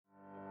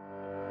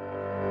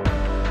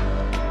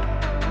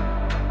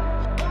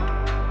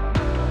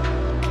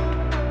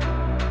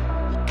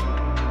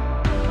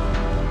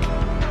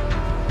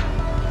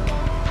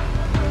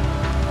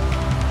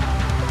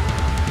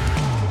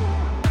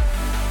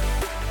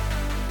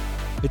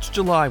It's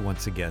July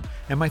once again,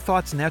 and my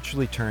thoughts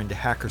naturally turn to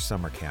Hacker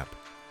Summer Camp.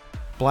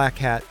 Black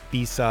Hat,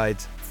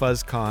 BSides,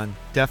 FuzzCon,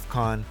 DEF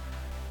CON.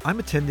 I'm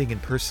attending in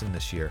person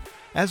this year,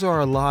 as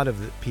are a lot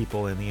of the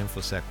people in the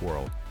infosec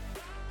world.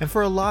 And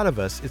for a lot of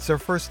us, it's our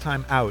first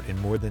time out in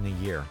more than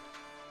a year.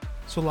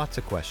 So lots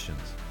of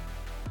questions.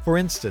 For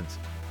instance,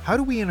 how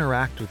do we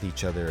interact with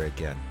each other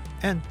again?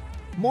 And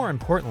more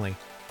importantly,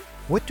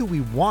 what do we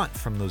want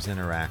from those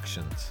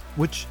interactions,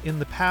 which in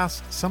the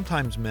past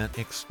sometimes meant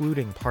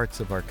excluding parts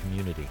of our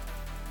community?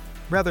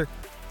 Rather,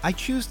 I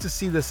choose to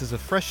see this as a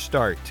fresh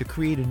start to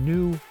create a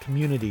new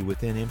community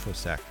within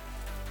infosec.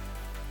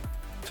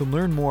 To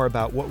learn more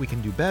about what we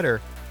can do better,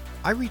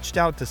 I reached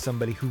out to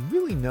somebody who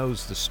really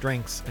knows the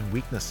strengths and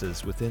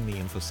weaknesses within the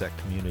infosec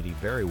community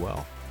very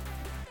well.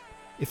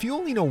 If you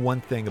only know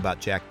one thing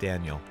about Jack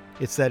Daniel,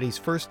 it's that he's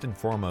first and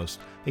foremost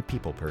a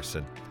people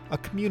person, a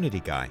community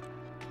guy.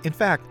 In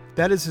fact,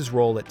 that is his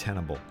role at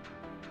Tenable.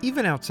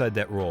 Even outside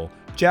that role,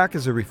 Jack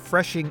is a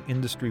refreshing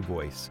industry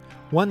voice,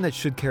 one that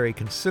should carry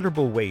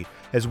considerable weight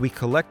as we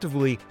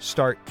collectively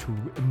start to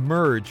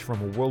emerge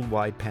from a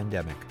worldwide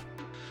pandemic.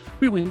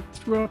 We went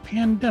through a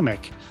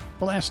pandemic.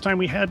 The last time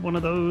we had one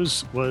of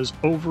those was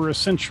over a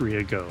century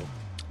ago.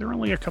 There are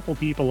only a couple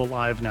people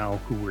alive now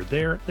who were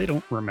there. They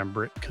don't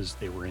remember it because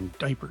they were in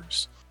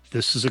diapers.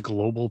 This is a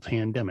global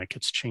pandemic.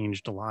 It's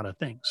changed a lot of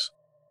things.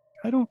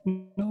 I don't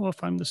know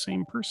if I'm the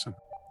same person.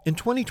 In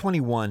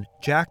 2021,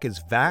 Jack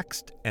is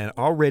vaxxed and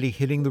already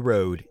hitting the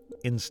road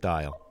in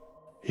style.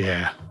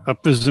 Yeah,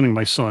 up visiting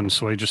my son,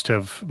 so I just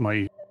have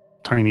my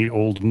tiny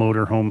old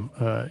motorhome.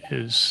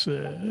 It's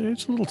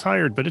a little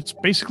tired, but it's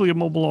basically a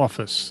mobile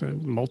office,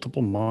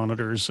 multiple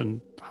monitors and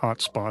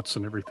hotspots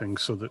and everything,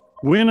 so that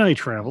when I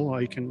travel,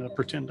 I can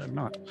pretend I'm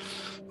not.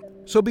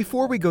 So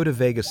before we go to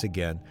Vegas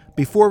again,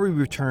 before we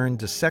return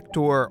to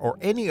Sector or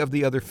any of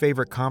the other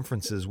favorite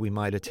conferences we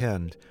might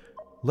attend,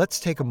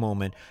 let's take a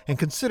moment and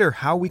consider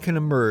how we can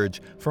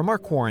emerge from our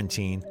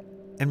quarantine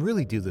and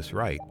really do this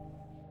right.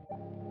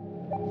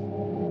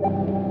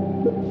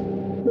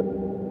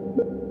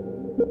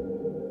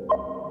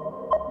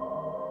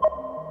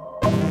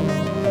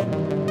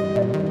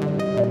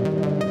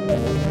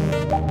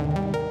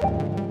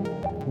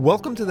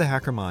 Welcome to The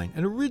Hacker Mind,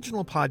 an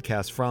original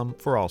podcast from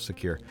For All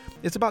Secure.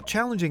 It's about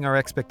challenging our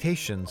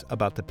expectations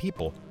about the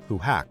people who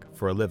hack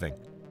for a living.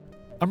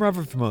 I'm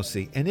Robert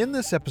Famosi, and in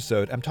this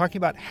episode, I'm talking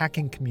about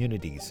hacking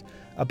communities,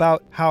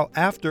 about how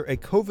after a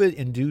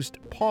COVID-induced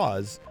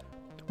pause,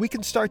 we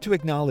can start to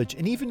acknowledge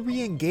and even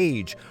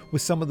re-engage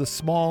with some of the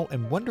small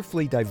and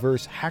wonderfully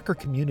diverse hacker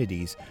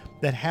communities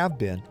that have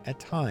been, at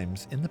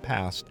times in the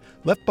past,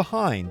 left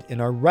behind in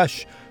our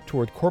rush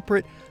toward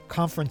corporate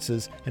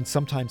conferences and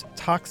sometimes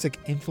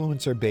toxic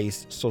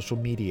influencer-based social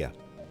media.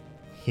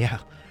 Yeah,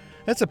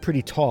 that's a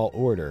pretty tall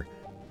order,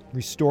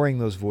 restoring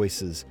those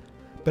voices.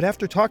 But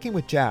after talking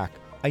with Jack,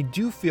 I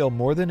do feel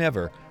more than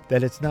ever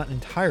that it's not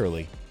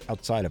entirely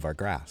outside of our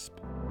grasp.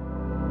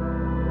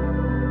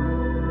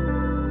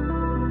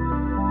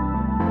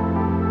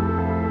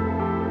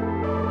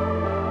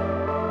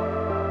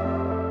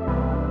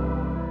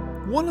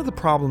 One of the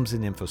problems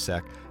in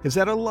infosec is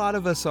that a lot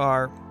of us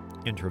are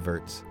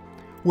introverts.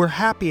 We're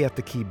happy at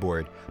the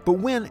keyboard, but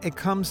when it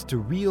comes to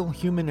real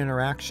human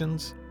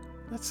interactions,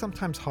 that's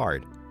sometimes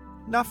hard.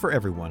 Not for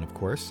everyone, of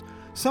course.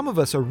 Some of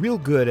us are real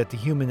good at the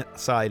human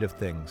side of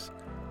things.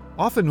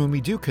 Often when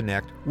we do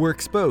connect, we're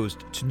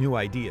exposed to new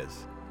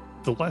ideas.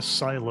 The less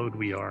siloed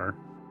we are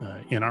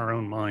in our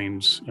own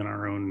minds, in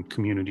our own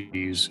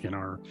communities, in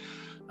our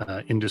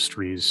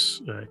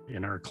industries,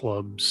 in our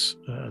clubs,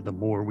 the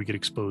more we get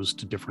exposed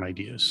to different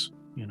ideas.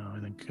 You know,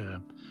 I think,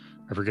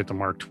 I forget the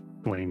Mark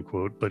Twain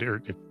quote, but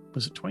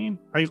was it Twain?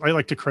 I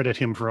like to credit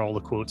him for all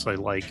the quotes I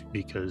like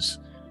because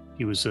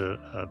he was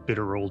a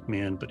bitter old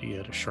man, but he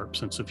had a sharp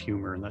sense of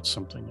humor, and that's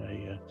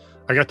something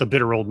I got the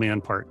bitter old man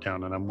part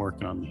down, and I'm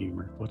working on the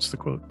humor. What's the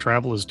quote?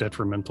 Travel is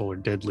detrimental or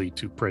deadly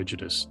to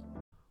prejudice.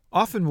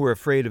 Often we're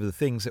afraid of the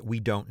things that we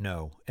don't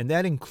know, and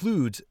that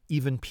includes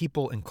even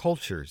people and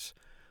cultures.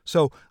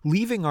 So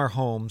leaving our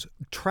homes,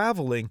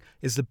 traveling,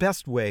 is the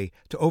best way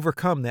to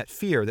overcome that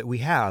fear that we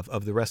have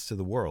of the rest of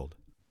the world.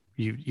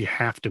 You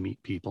have to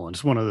meet people, and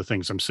it's one of the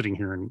things. I'm sitting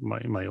here in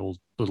my old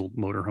little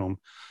motorhome,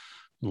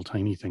 little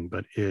tiny thing,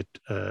 but it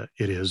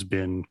has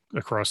been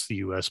across the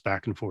U.S.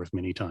 back and forth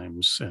many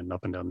times, and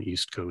up and down the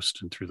East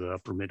Coast and through the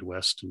upper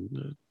Midwest and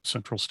the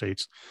central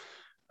states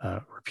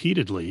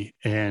repeatedly.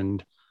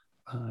 And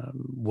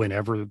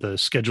whenever the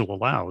schedule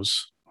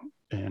allows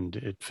and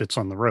it fits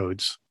on the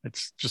roads,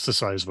 it's just the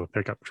size of a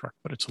pickup truck,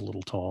 but it's a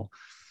little tall.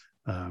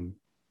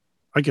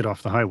 I get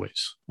off the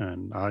highways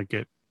and I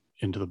get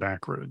into the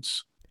back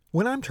roads.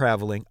 When I'm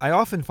traveling, I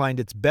often find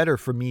it's better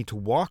for me to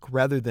walk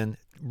rather than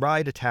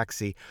ride a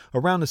taxi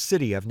around a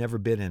city I've never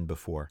been in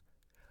before.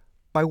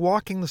 By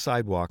walking the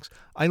sidewalks,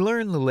 I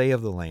learn the lay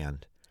of the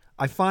land.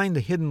 I find the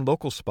hidden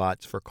local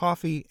spots for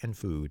coffee and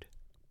food.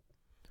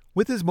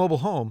 With his mobile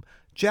home,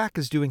 Jack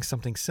is doing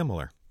something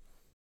similar.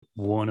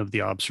 One of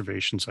the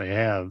observations I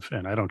have,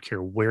 and I don't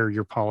care where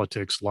your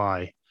politics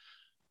lie,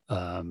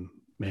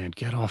 man,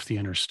 get off the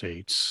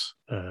interstates.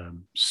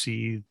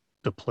 see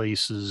the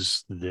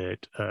places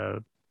that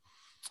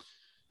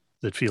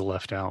feel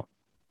left out.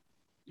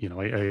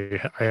 I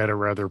had a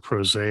rather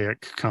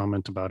prosaic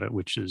comment about it,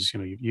 which is,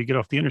 you get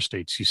off the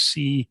interstates, you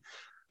see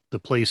the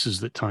places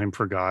that time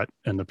forgot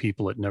and the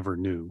people it never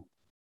knew.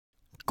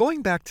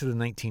 Going back to the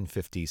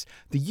 1950s,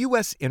 the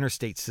U.S.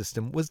 interstate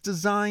system was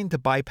designed to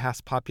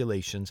bypass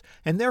populations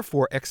and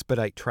therefore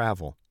expedite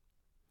travel.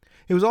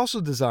 It was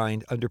also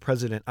designed under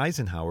President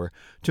Eisenhower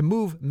to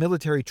move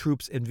military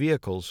troops and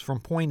vehicles from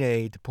point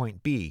A to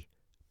point B,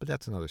 but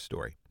that's another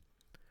story.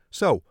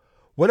 So,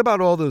 what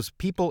about all those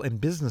people and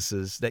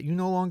businesses that you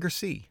no longer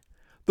see?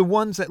 The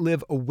ones that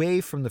live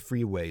away from the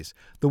freeways,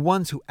 the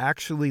ones who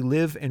actually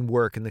live and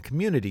work in the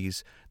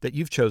communities that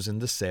you've chosen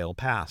to sail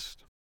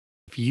past.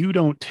 If you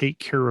don't take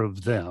care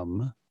of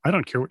them, I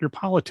don't care what your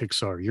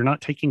politics are, you're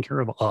not taking care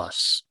of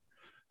us.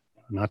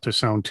 Not to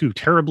sound too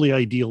terribly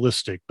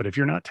idealistic, but if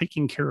you're not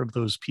taking care of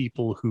those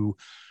people who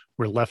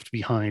were left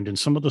behind, and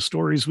some of the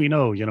stories we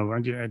know,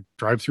 I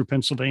drive through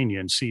Pennsylvania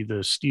and see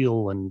the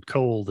steel and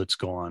coal that's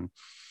gone,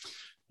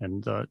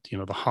 and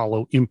the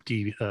hollow,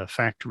 empty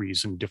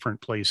factories in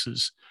different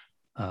places.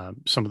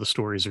 Some of the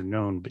stories are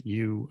known, but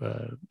you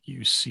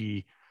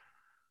see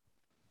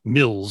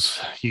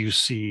mills, you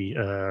see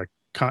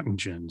cotton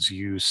gins,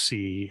 you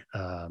see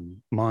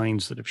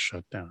mines that have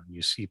shut down,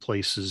 you see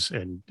places,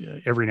 and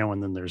every now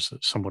and then there's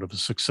somewhat of a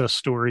success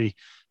story,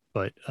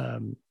 but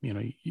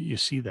you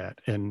see that,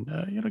 and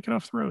get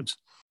off the roads.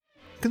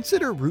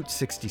 Consider Route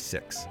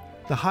 66,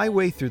 the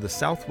highway through the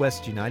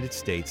southwest United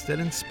States that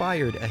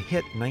inspired a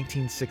hit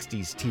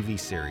 1960s TV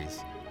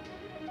series.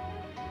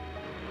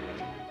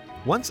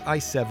 Once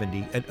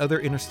I-70 and other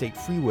interstate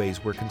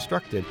freeways were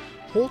constructed,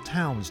 whole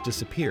towns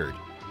disappeared,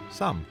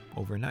 some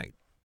overnight.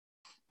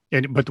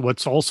 But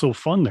what's also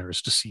fun there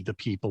is to see the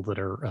people that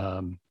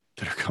are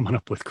coming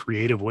up with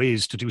creative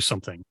ways to do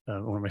something.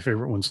 One of my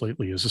favorite ones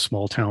lately is a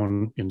small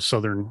town in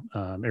southern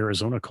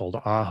Arizona called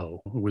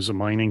Ajo. It was a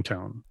mining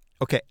town.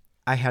 Okay,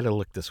 I had to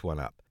look this one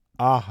up.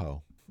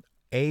 Ajo,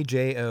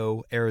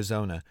 AJO,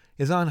 Arizona,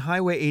 is on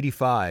Highway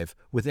 85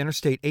 with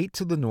Interstate 8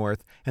 to the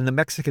north and the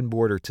Mexican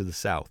border to the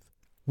south.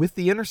 With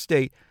the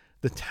interstate,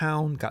 the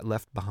town got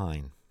left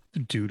behind.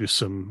 Due to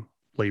some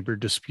labor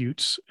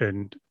disputes,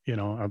 and,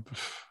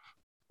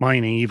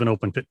 mining, even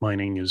open pit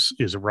mining,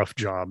 is a rough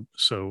job.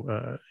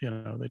 So,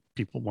 that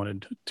people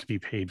wanted to be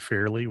paid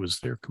fairly was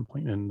their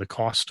complaint. And the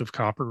cost of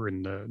copper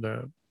and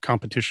the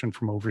competition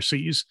from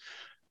overseas,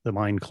 the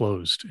mine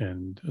closed,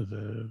 and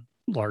the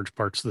large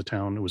parts of the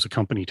town, it was a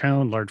company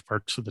town, large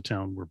parts of the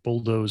town were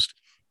bulldozed.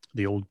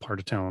 The old part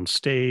of town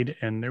stayed,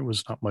 and there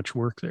was not much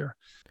work there.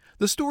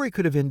 The story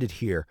could have ended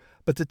here,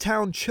 but the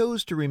town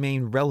chose to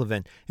remain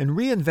relevant and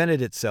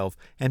reinvented itself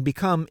and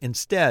become,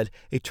 instead,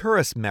 a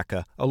tourist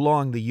mecca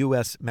along the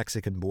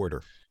U.S.-Mexican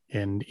border.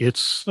 And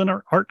it's an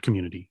art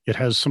community. It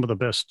has some of the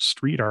best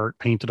street art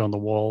painted on the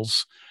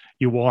walls.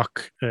 You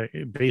walk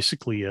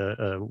basically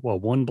a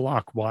 1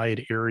 block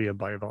wide area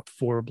by about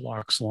 4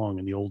 blocks long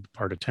in the old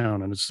part of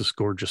town, and it's this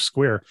gorgeous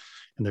square.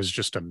 And there's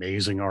just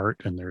amazing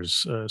art, and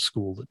there's a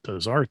school that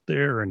does art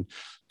there and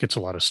gets a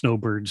lot of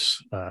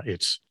snowbirds.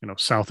 It's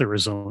South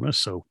Arizona,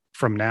 so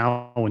from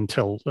now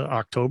until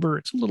October,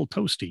 it's a little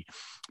toasty,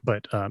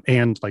 but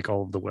and like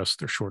all of the West,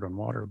 they're short on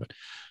water. But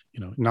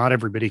not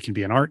everybody can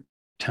be an art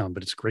town,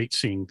 but it's great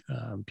seeing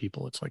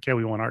people. It's like, yeah,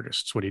 we want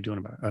artists. What are you doing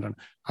about it? I don't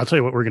know. I'll tell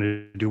you what we're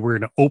going to do. We're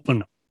going to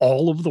open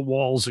all of the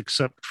walls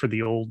except for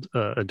the old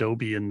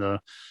adobe in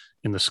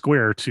the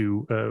square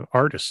to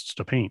artists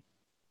to paint.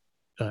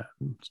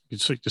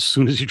 It's like as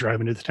soon as you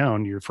drive into the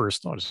town, your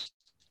first thought is,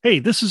 hey,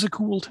 this is a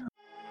cool town.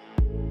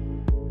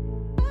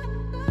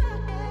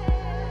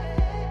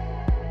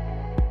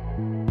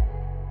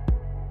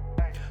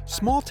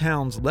 Small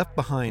towns left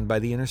behind by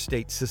the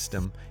interstate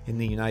system in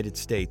the United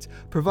States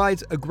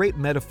provides a great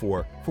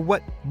metaphor for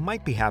what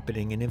might be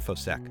happening in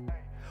infosec.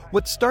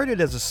 What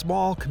started as a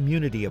small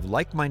community of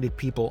like-minded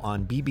people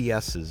on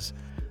BBSs,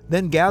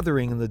 then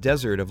gathering in the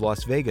desert of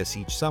Las Vegas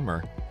each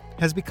summer,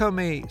 has become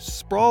a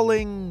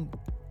sprawling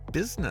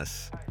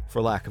business,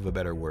 for lack of a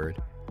better word.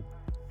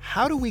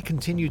 How do we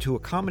continue to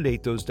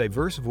accommodate those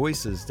diverse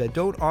voices that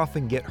don't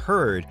often get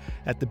heard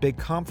at the big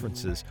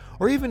conferences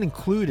or even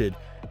included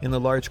in the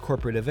large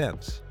corporate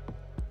events?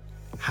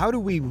 How do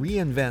we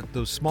reinvent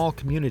those small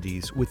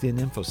communities within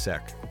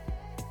infosec?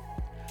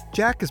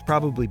 Jack is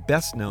probably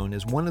best known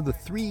as one of the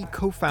 3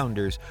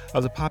 co-founders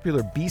of the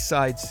popular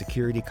BSides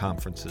security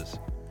conferences.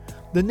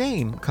 The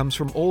name comes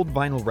from old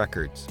vinyl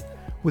records.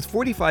 With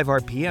 45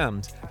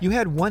 RPMs, you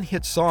had one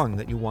hit song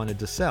that you wanted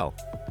to sell.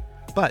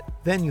 But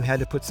then you had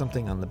to put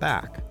something on the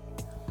back.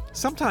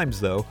 Sometimes,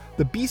 though,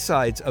 the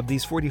B-sides of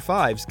these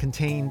 45s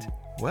contained,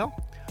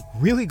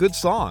 really good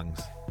songs.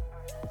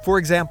 For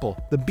example,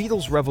 the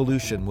Beatles'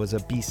 Revolution was a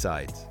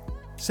B-sides.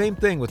 Same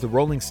thing with the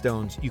Rolling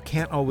Stones' You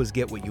Can't Always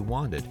Get What You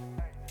Wanted.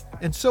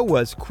 And so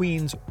was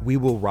Queen's We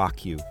Will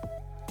Rock You.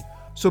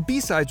 So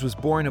B-sides was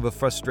born of a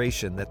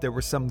frustration that there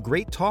were some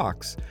great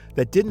talks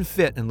that didn't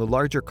fit in the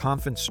larger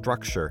conference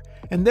structure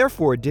and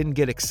therefore didn't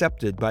get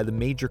accepted by the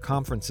major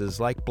conferences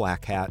like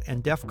Black Hat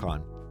and DEF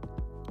CON.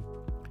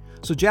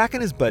 So Jack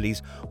and his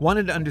buddies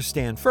wanted to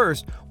understand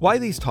first why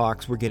these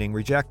talks were getting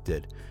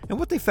rejected. And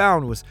what they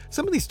found was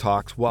some of these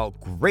talks, while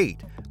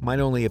great, might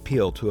only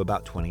appeal to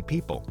about 20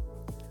 people.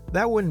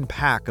 That wouldn't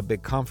pack a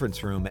big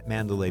conference room at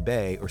Mandalay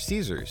Bay or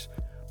Caesars.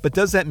 But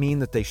does that mean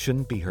that they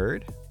shouldn't be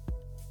heard?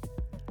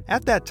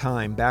 At that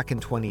time, back in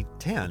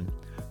 2010,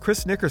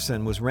 Chris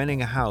Nickerson was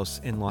renting a house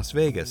in Las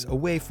Vegas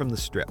away from the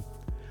Strip.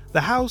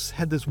 The house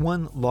had this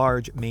one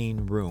large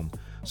main room,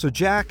 so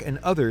Jack and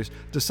others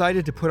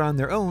decided to put on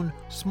their own,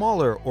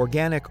 smaller,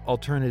 organic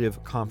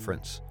alternative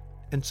conference.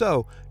 And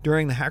so,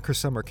 during the Hacker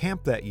Summer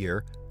Camp that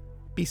year,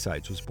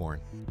 BSides was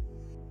born.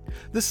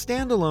 This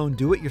standalone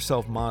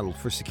do-it-yourself model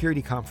for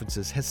security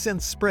conferences has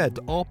since spread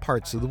to all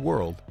parts of the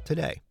world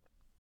today.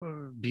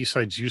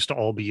 BSides used to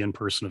all be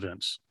in-person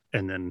events.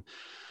 And then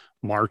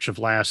March of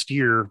last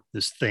year,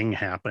 this thing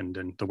happened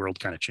and the world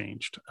kind of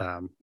changed.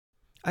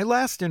 I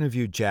last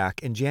interviewed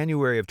Jack in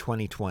January of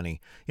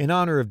 2020 in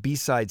honor of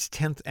BSides'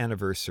 10th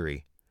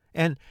anniversary.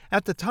 And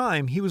at the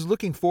time, he was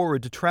looking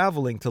forward to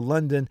traveling to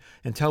London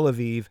and Tel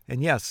Aviv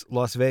and, yes,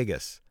 Las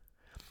Vegas.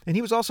 And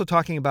he was also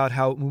talking about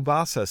how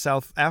Mombasa,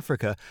 South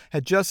Africa,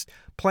 had just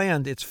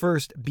planned its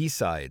first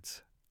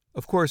BSides.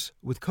 Of course,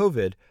 with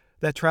COVID,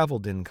 that travel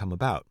didn't come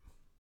about.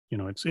 You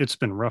know, it's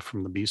been rough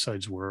from the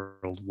BSides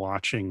world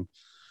watching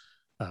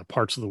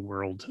parts of the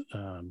world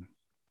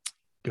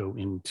go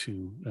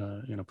into,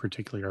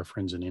 particularly our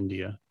friends in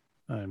India.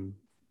 I'm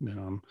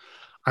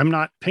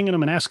not pinging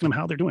them and asking them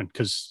how they're doing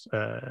because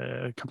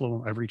a couple of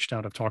them, I've reached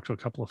out, I've talked to a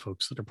couple of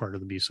folks that are part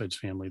of the BSides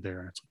family there.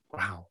 And it's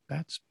like, wow,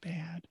 that's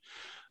bad.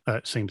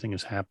 Same thing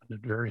has happened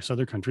at various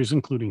other countries,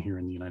 including here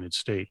in the United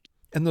States.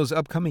 And those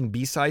upcoming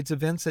BSides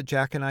events that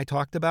Jack and I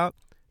talked about,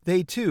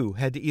 they too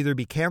had to either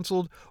be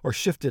canceled or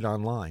shifted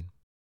online.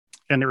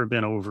 And there have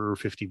been over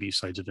 50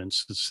 BSides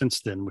events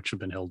since then, which have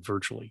been held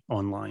virtually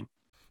online.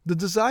 The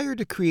desire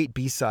to create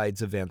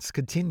BSides events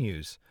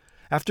continues.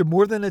 After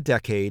more than a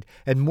decade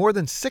and more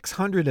than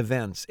 600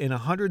 events in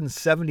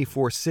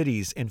 174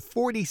 cities in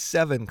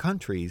 47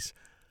 countries,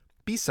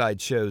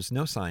 BSides shows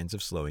no signs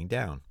of slowing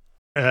down.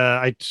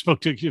 A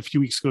few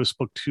weeks ago,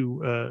 spoke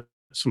to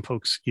some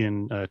folks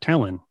in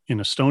Tallinn in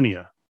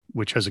Estonia,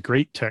 which has a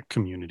great tech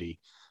community,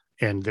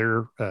 and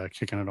they're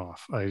kicking it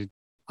off.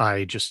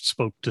 I just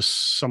spoke to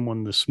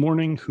someone this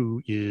morning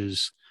who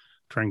is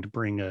trying to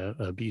bring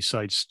a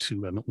BSides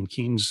to Milton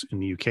Keynes in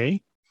the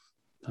UK.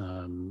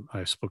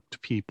 I spoke to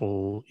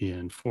people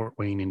in Fort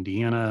Wayne,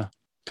 Indiana,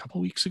 a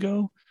couple weeks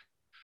ago.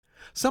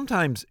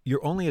 Sometimes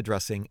you're only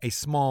addressing a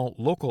small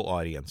local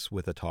audience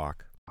with a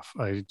talk.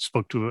 I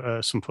spoke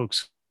to some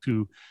folks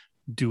who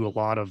do a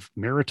lot of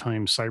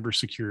maritime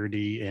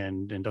cybersecurity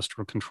and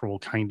industrial control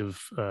kind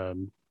of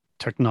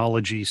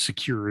technology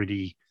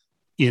security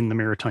in the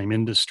maritime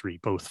industry,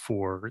 both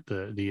for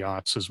the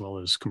yachts as well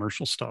as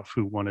commercial stuff,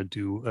 who want to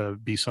do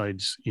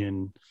BSides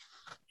in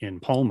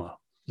Palma,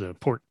 the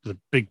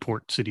big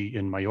port city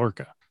in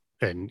Mallorca.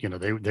 And,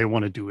 they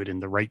want to do it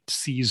in the right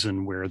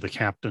season where the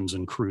captains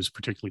and crews,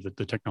 particularly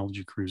the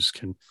technology crews,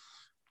 can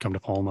come to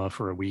Palma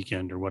for a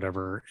weekend or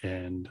whatever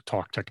and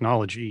talk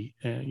technology,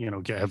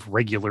 and, have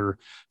regular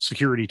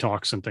security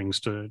talks and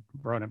things to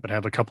run it, but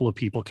have a couple of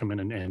people come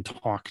in and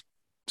talk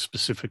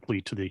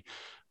specifically to the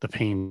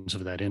pains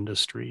of that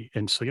industry.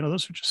 And so,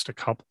 those are just a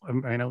couple.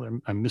 I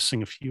know I'm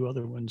missing a few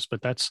other ones,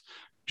 but that's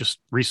just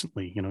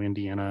recently,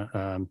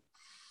 Indiana,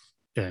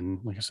 and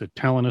like I said,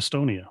 Tallinn,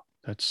 Estonia.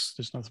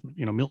 There's nothing,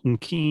 Milton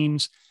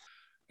Keynes.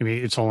 I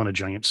mean, it's all on a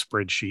giant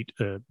spreadsheet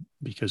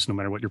because no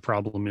matter what your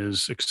problem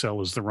is, Excel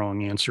is the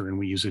wrong answer and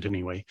we use it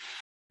anyway.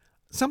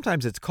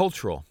 Sometimes it's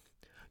cultural.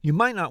 You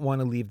might not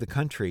want to leave the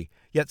country,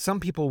 yet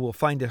some people will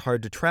find it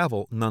hard to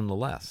travel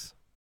nonetheless.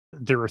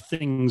 There are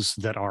things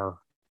that are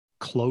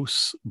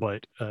close,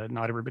 but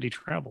not everybody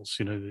travels.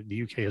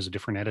 The UK has a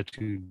different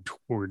attitude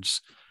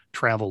towards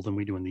travel than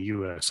we do in the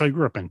US. I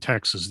grew up in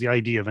Texas. The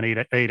idea of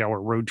an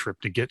eight-hour road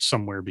trip to get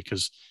somewhere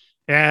because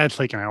it's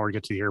like an hour to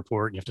get to the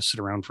airport and you have to sit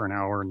around for an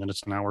hour and then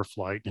it's an hour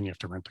flight and you have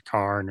to rent a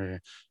car and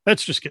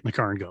let's just get in the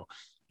car and go.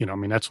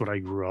 That's what I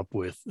grew up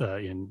with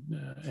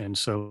and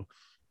so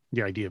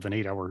the idea of an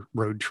 8-hour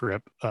road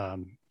trip, I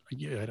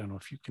don't know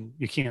if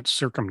you can't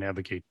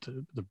circumnavigate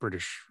the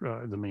British,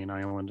 the main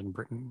island in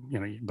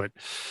Britain, but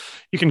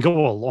you can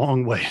go a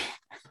long way.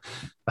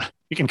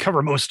 You can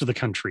cover most of the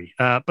country,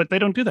 but they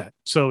don't do that.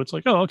 So it's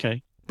like, oh,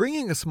 okay.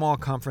 Bringing a small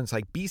conference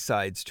like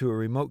BSides to a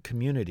remote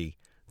community,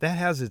 that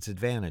has its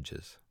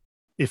advantages.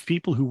 If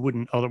people who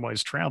wouldn't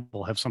otherwise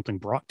travel have something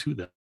brought to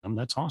them,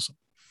 that's awesome.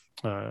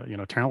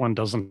 Tallinn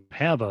doesn't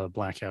have a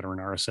Black Hat or an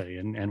RSA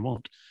and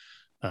won't.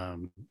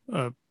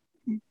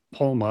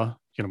 Palma,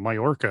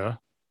 Mallorca,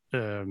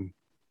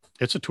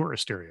 it's a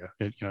tourist area.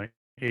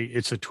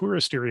 It's a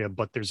tourist area,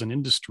 but there's an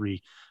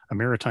industry, a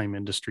maritime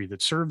industry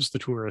that serves the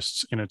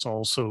tourists, and it's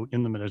also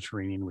in the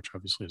Mediterranean, which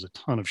obviously has a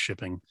ton of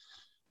shipping,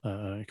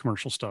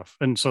 commercial stuff.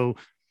 And so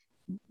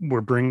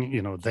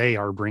they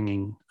are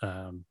bringing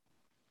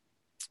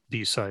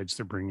BSides,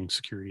 they're bringing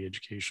security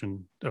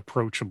education,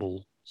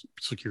 approachable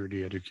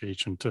security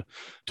education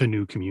to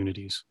new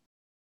communities.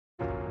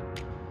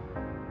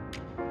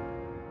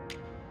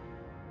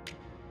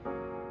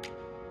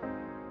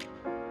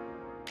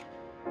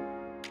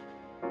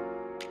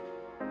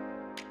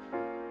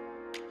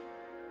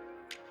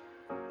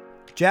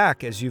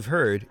 Jack, as you've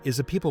heard, is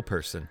a people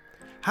person.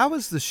 How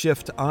has the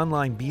shift to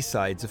online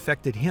BSides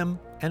affected him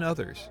and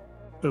others?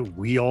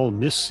 We all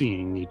miss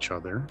seeing each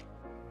other.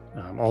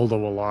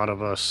 Although a lot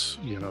of us,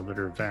 that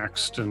are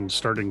vaxxed and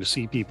starting to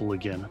see people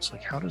again, it's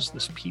like, how does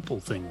this people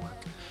thing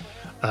work?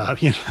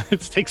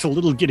 It takes a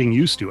little getting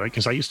used to it,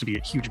 because I used to be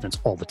at huge events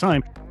all the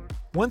time.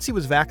 Once he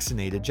was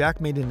vaccinated, Jack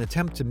made an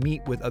attempt to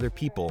meet with other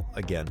people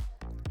again.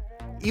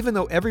 Even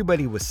though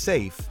everybody was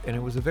safe and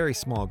it was a very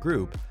small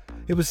group,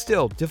 it was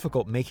still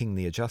difficult making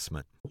the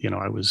adjustment.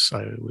 I was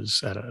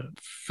at an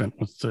event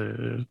with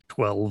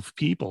 12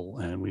 people,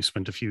 and we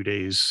spent a few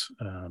days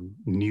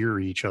near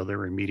each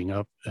other and meeting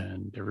up,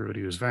 and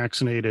everybody was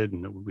vaccinated,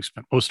 and we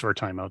spent most of our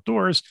time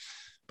outdoors.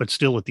 But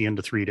still, at the end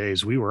of 3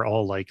 days, we were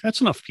all like,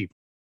 that's enough people.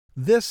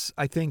 This,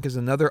 I think, is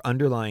another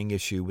underlying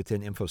issue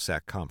within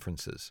infosec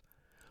conferences.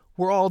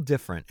 We're all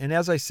different, and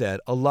as I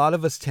said, a lot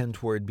of us tend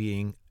toward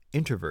being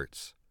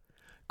introverts.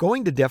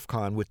 Going to DEF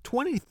CON with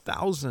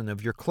 20,000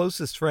 of your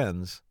closest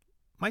friends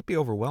might be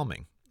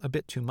overwhelming, a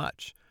bit too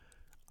much.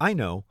 I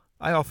know,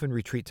 I often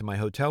retreat to my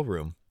hotel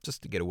room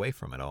just to get away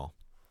from it all.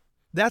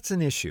 That's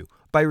an issue.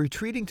 By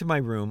retreating to my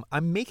room,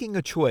 I'm making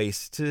a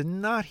choice to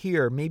not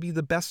hear maybe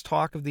the best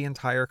talk of the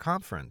entire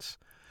conference.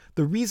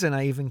 The reason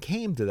I even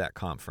came to that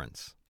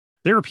conference.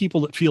 There are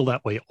people that feel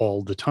that way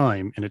all the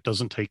time, and it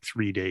doesn't take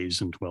 3 days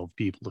and 12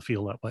 people to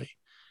feel that way.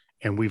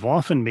 And we've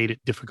often made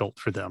it difficult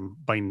for them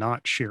by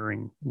not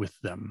sharing with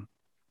them,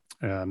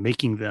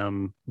 making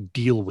them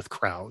deal with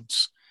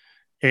crowds.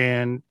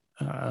 And,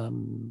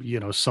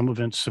 some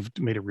events have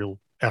made a real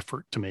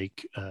effort to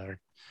make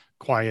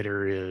quiet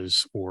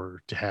areas,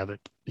 or to have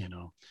it,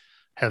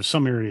 have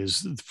some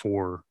areas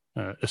for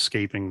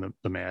escaping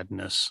the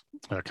madness.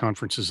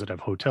 Conferences that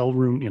have hotel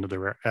room,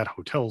 they're at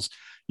hotels.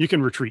 You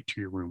can retreat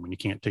to your room when you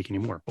can't take any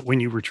more. But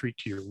when you retreat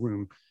to your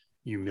room,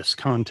 you miss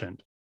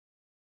content.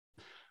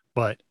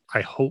 But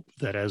I hope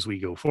that as we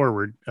go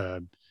forward,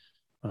 a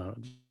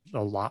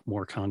lot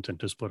more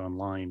content is put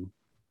online.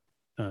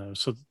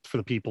 So for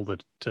the people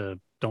that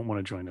don't want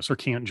to join us or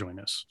can't join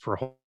us for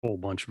a whole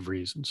bunch of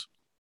reasons.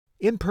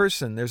 In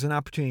person, there's an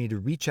opportunity to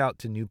reach out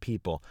to new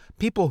people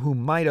who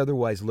might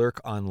otherwise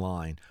lurk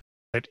online.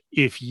 But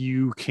if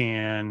you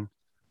can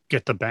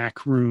get the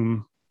back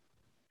room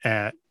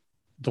at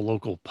the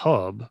local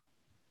pub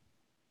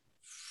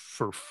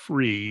for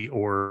free,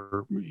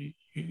 or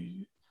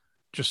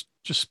just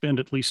spend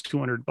at least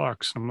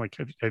 $200. I'm like,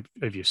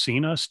 have you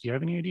seen us? Do you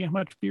have any idea how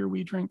much beer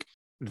we drink?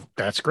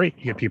 That's great.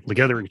 You get people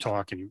together and you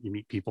talk, and you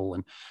meet people,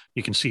 and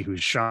you can see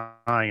who's shy.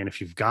 And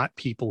if you've got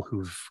people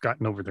who've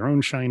gotten over their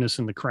own shyness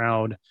in the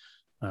crowd,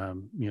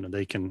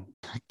 they can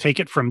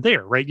take it from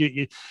there,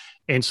 right?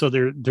 And so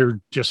they're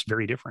just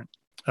very different.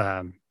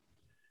 And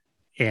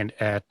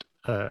at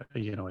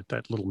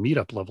that little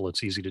meetup level,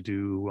 it's easy to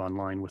do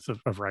online with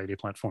a variety of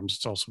platforms.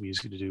 It's also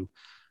easy to do.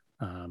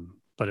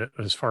 But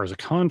as far as a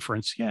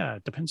conference,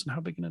 it depends on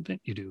how big an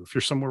event you do. If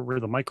you're somewhere where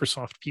the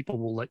Microsoft people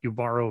will let you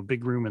borrow a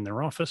big room in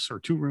their office, or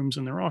 2 rooms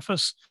in their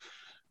office,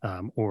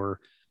 or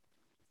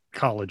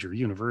college or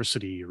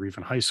university or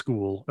even high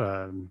school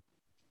will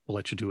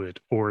let you do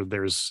it,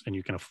 and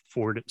you can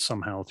afford it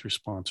somehow through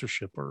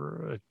sponsorship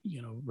or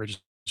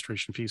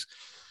registration fees.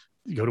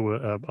 You go to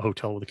a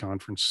hotel with a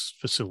conference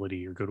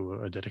facility, or go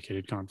to a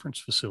dedicated conference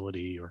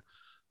facility, or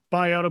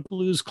buy out a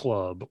blues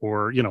club,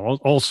 or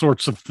all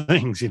sorts of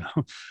things.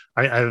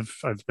 I've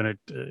been at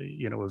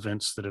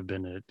events that have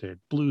been at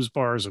blues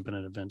bars. I've been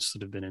at events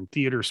that have been in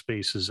theater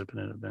spaces. I've been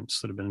at events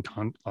that have been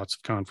in lots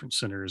of conference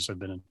centers. I've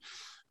been in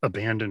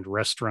abandoned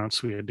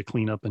restaurants we had to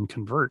clean up and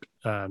convert.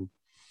 There's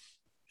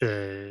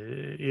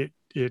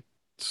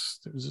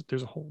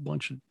a whole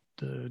bunch of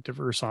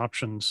diverse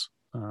options,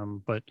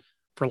 but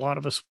for a lot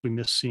of us, we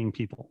miss seeing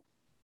people.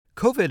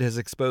 COVID has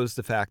exposed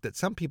the fact that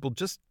some people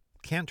just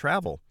can't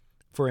travel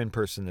for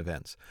in-person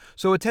events.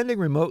 So attending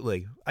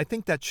remotely, I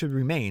think that should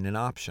remain an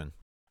option.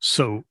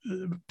 So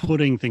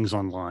putting things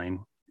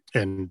online,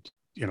 and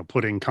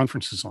putting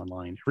conferences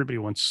online,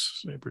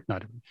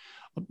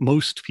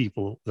 most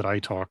people that I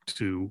talk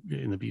to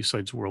in the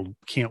BSides world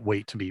can't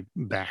wait to be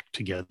back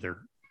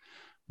together.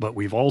 But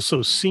we've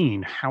also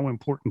seen how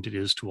important it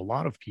is to a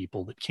lot of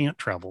people that can't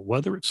travel,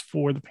 whether it's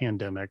for the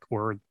pandemic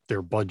or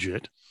their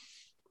budget,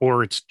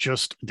 or it's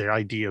just the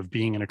idea of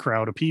being in a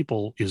crowd of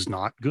people is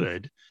not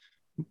good.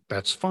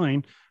 That's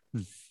fine.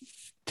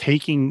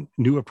 Taking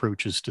new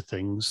approaches to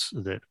things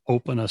that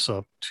open us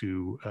up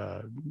to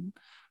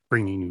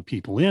bringing new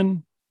people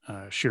in,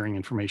 sharing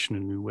information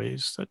in new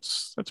ways,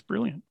 that's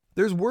brilliant.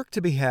 There's work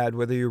to be had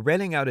whether you're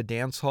renting out a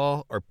dance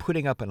hall or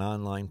putting up an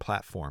online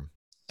platform.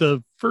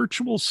 The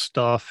virtual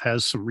stuff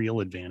has some real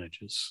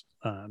advantages.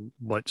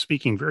 But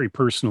speaking very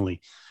personally,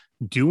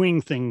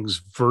 doing things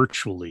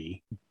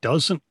virtually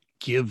doesn't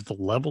give the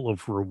level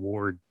of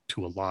reward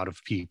to a lot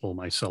of people,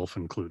 myself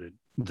included,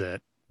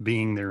 that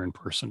being there in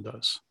person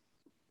does.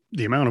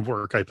 The amount of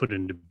work I put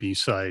into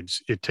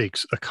BSides, it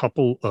takes a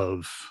couple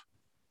of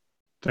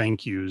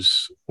thank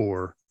yous,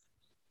 or,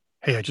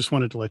 hey, I just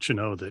wanted to let you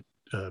know that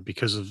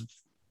because of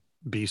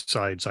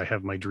BSides, I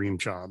have my dream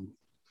job.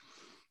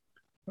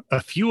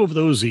 a few of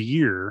those a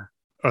year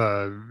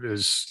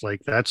is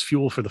like, that's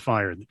fuel for the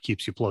fire that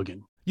keeps you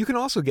plugging. You can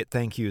also get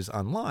thank yous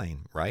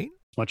online, right?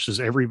 As much as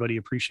everybody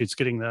appreciates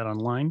getting that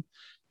online,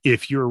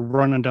 if you're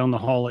running down the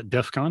hall at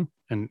DEF CON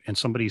and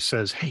somebody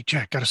says, "Hey,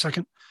 Jack, got a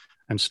second?"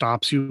 and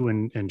stops you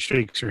and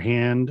shakes your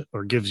hand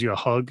or gives you a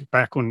hug,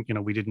 back when,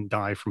 we didn't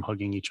die from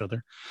hugging each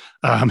other.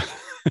 Um,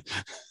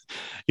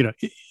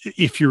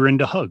 if you're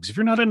into hugs, if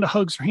you're not into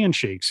hugs or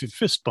handshakes,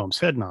 fist bumps,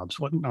 head nods,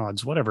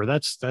 whatever,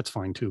 that's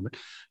fine too. But,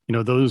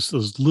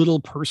 those little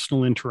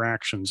personal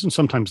interactions, and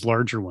sometimes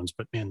larger ones,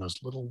 but man, those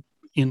little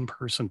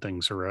in-person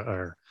things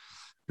are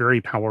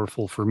very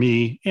powerful for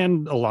me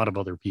and a lot of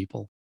other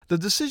people. The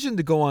decision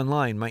to go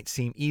online might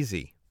seem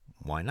easy.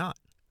 Why not?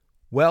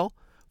 Well,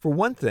 for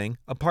one thing,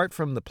 apart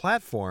from the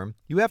platform,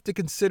 you have to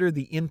consider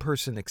the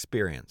in-person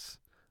experience.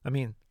 I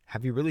mean,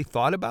 have you really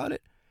thought about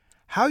it?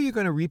 How are you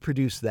going to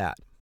reproduce that?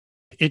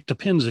 It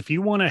depends. If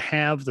you want to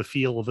have the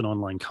feel of an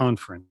online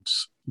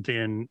conference,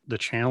 then the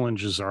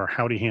challenges are,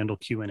 how do you handle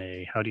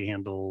Q&A? How do you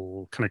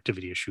handle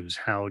connectivity issues?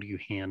 How do you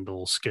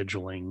handle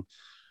scheduling?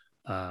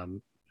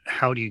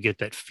 How do you get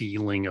that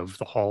feeling of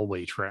the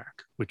hallway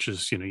track, which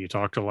is, you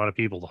talk to a lot of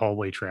people, the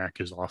hallway track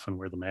is often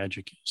where the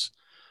magic is.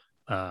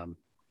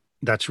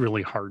 That's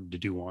really hard to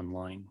do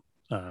online.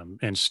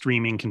 And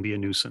streaming can be a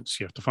nuisance.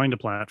 You have to find a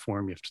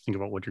platform. You have to think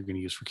about what you're going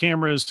to use for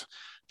cameras,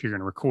 if you're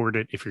going to record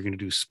it, if you're going to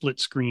do split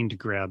screen to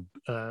grab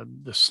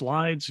the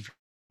slides.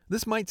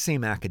 This might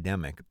seem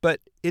academic,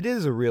 but it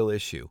is a real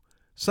issue.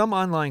 Some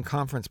online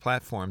conference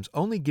platforms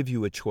only give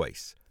you a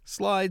choice,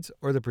 slides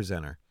or the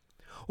presenter.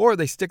 Or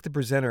they stick the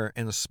presenter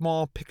in a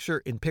small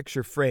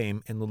picture-in-picture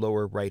frame in the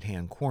lower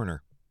right-hand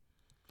corner.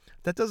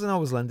 That doesn't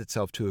always lend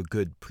itself to a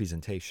good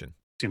presentation.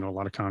 A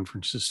lot of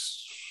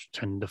conferences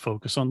tend to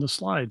focus on the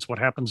slides. What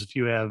happens if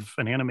you have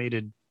an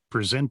animated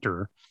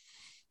presenter,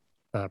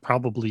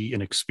 probably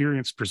an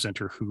experienced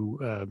presenter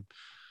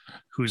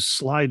whose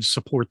slides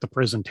support the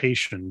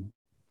presentation,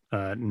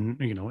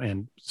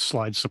 and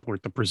slides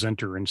support the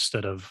presenter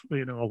instead of,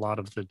 a lot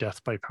of the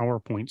death by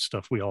PowerPoint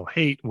stuff we all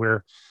hate,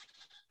 where,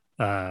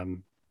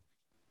 and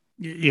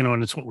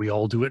it's what we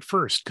all do at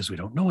first because we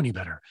don't know any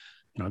better.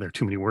 There are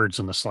too many words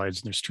on the slides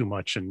and there's too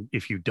much. And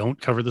if you don't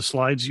cover the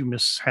slides, you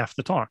miss half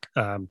the talk.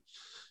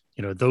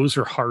 Those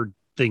are hard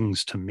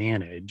things to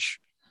manage.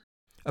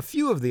 A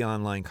few of the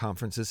online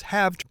conferences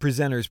have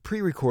presenters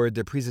pre-record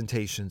their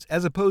presentations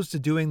as opposed to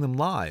doing them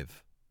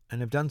live, and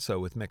have done so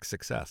with mixed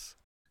success.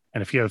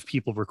 And if you have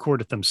people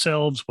record it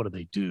themselves, what do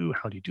they do?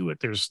 How do you do it?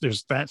 There's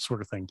that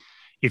sort of thing.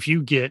 If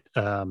you get,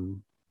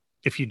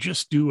 if you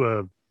just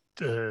do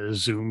a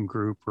Zoom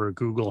group or a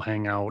Google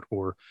Hangout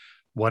or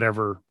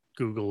whatever,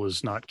 Google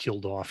is not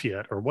killed off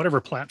yet, or whatever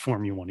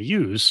platform you want to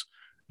use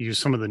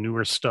some of the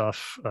newer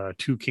stuff.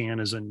 Toucan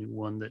is a new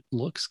one that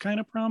looks kind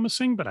of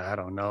promising, but I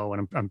don't know.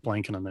 And I'm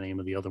blanking on the name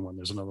of the other one.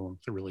 There's another one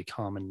with a really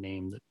common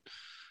name that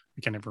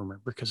I can never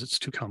remember because it's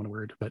too common a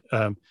word. But,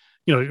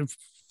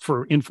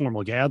 for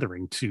informal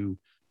gathering, to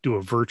do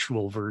a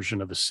virtual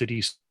version of a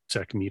CitySec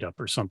meetup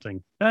or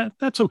something,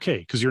 that's okay,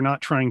 because you're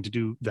not trying to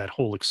do that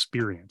whole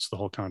experience, the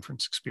whole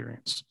conference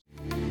experience.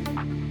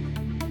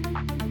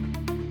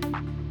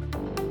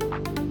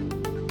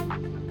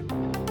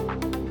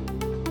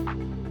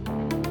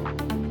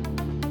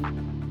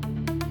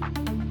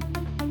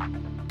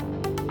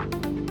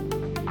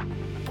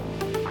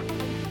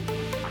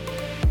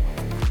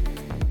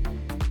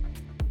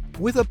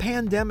 With a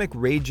pandemic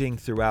raging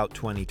throughout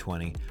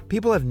 2020,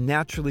 people have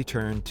naturally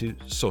turned to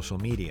social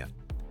media.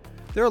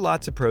 There are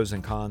lots of pros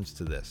and cons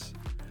to this.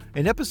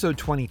 In episode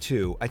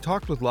 22, I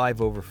talked with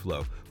Live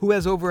Overflow, who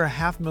has over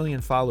 500,000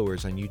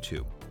 followers on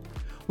YouTube.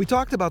 We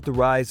talked about the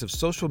rise of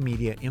social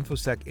media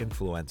infosec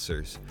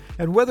influencers,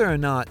 and whether or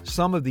not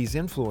some of these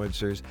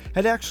influencers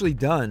had actually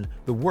done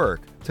the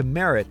work to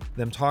merit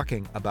them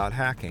talking about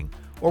hacking,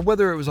 or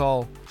whether it was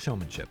all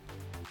showmanship.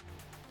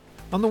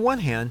 On the one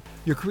hand,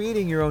 you're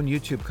creating your own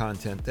YouTube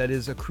content that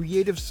is a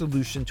creative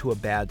solution to a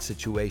bad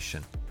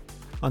situation.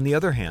 On the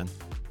other hand,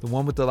 the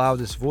one with the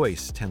loudest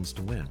voice tends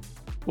to win.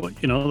 Well,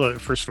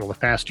 first of all, the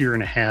past year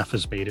and a half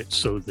has made it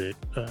so that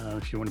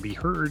if you want to be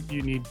heard,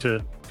 you need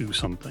to do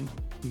something.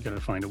 You got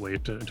to find a way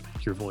to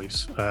make your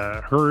voice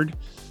heard.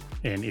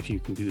 And if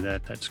you can do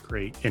that, that's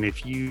great. And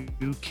if you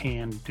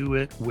can do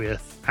it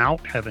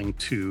without having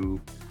to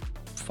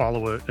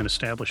follow an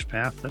established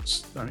path, I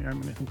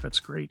think that's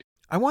great.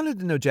 I wanted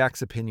to know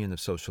Jack's opinion of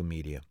social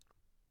media.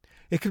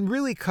 It can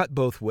really cut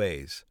both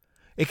ways.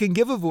 It can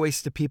give a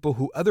voice to people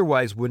who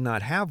otherwise would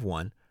not have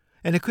one,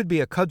 and it could be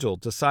a cudgel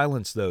to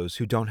silence those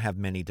who don't have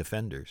many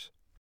defenders.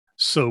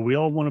 So we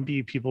all want to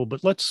be people,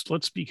 but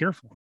let's be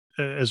careful.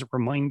 As a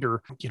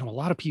reminder, a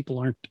lot of people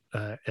aren't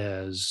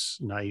as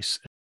nice.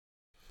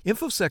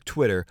 InfoSec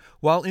Twitter,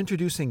 while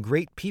introducing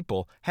great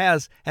people,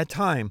 has, at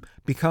times,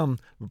 become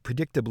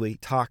predictably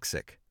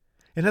toxic.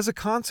 And as a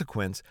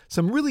consequence,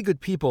 some really good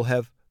people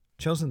have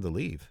chosen to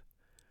leave,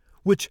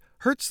 which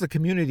hurts the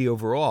community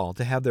overall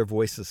to have their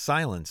voices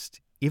silenced,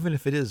 even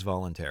if it is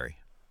voluntary.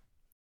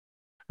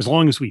 as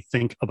long as we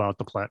think about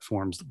the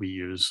platforms that we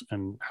use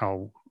and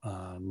how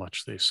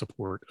much they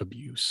support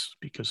abuse,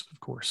 because of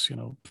course,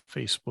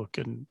 Facebook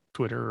and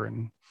Twitter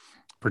and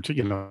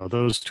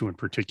those two in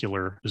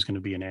particular is going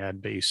to be an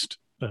ad-based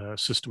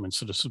system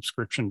instead of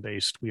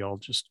subscription-based. We all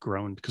just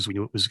groaned because we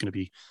knew it was going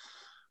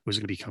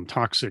to become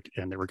toxic,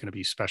 and there were going to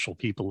be special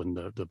people, and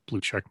the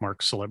blue check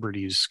mark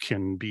celebrities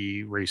can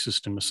be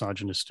racist and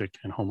misogynistic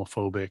and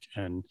homophobic,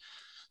 and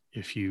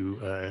if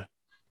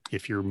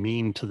you're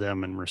mean to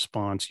them in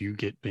response, you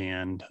get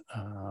banned,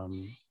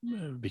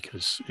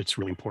 because it's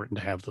really important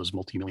to have those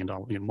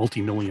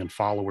multi-million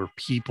follower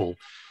people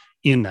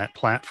in that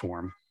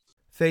platform.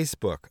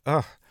 Facebook.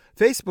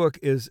 Facebook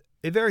is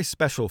a very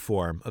special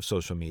form of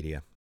social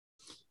media.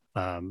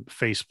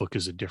 Facebook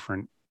is a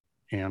different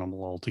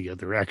animal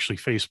altogether. Actually,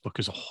 Facebook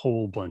is a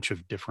whole bunch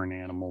of different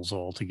animals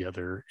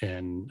altogether,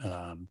 and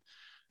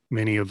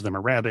many of them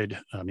are rabid,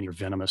 many are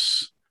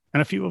venomous,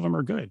 and a few of them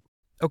are good.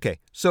 Okay,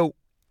 so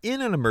in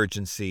an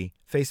emergency,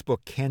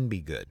 Facebook can be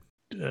good.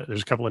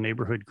 There's a couple of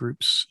neighborhood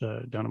groups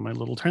down in my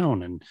little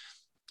town, and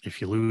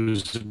if you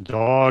lose a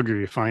dog or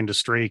you find a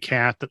stray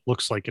cat that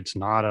looks like it's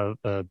not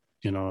a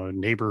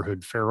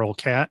neighborhood feral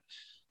cat,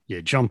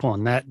 you jump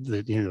on that,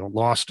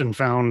 lost and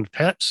found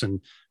pets,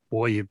 and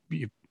boy,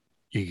 you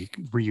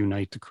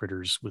reunite the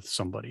critters with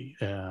somebody.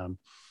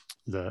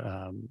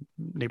 The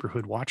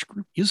neighborhood watch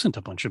group isn't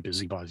a bunch of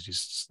busybodies.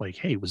 It's like,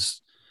 hey,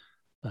 was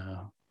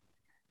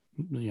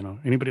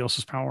anybody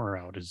else's power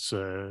out? Is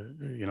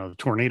the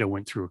tornado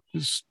went through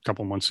a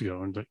couple months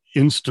ago, and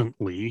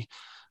instantly,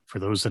 for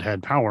those that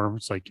had power,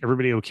 it's like,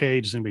 everybody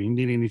okay? Does anybody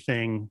need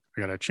anything?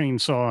 I got a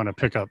chainsaw and a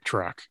pickup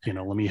truck.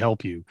 Let me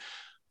help you.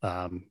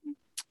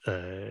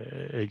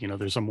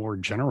 There's a more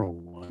general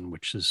one,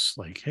 which is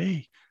like,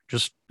 hey,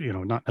 just,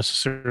 not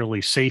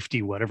necessarily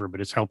safety, whatever, but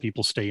it's how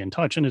people stay in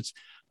touch. And it's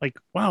like,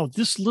 wow,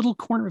 this little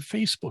corner of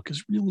Facebook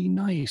is really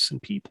nice,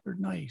 and people are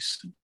nice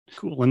and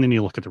cool. And then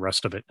you look at the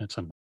rest of it, and it's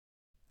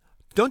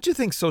Don't you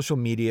think social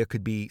media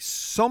could be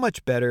so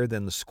much better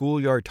than the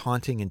schoolyard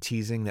taunting and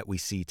teasing that we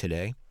see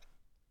today?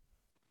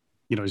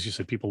 As you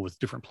said, people with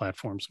different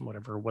platforms and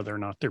whatever, whether or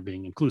not they're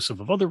being inclusive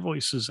of other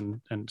voices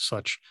and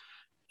such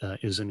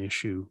is an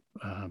issue.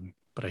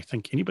 But I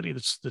think anybody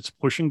that's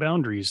pushing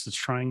boundaries, that's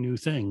trying new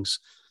things,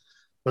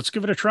 let's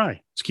give it a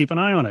try. Let's keep an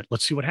eye on it.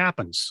 Let's see what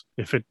happens.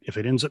 If it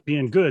ends up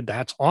being good,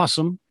 that's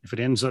awesome. If it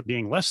ends up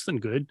being less than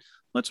good,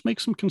 let's make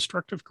some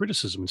constructive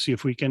criticism and see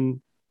if we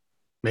can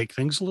make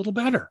things a little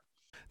better.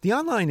 The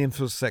online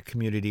infosec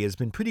community has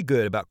been pretty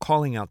good about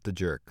calling out the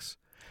jerks.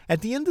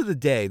 At the end of the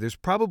day, there's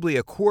probably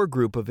a core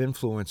group of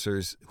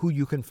influencers who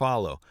you can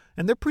follow,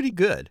 and they're pretty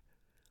good.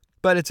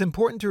 But it's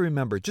important to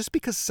remember, just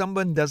because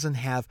someone doesn't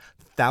have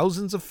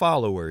thousands of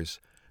followers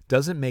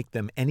doesn't make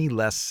them any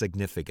less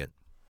significant.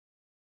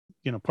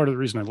 Part of the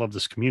reason I love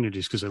this community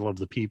is because I love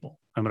the people.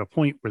 I'm at a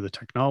point where the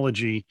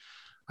technology,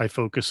 I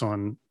focus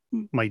on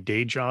my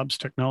day job's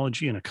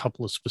technology and a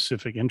couple of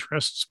specific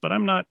interests, but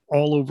I'm not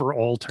all over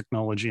all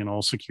technology and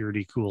all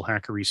security, cool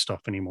hackery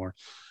stuff anymore.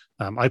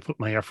 I put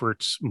my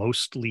efforts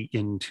mostly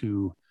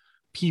into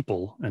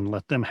people and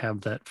let them have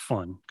that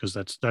fun, because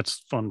that's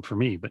fun for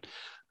me. But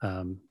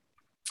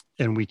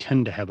and we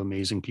tend to have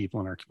amazing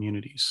people in our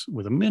communities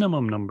with a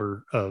minimum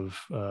number of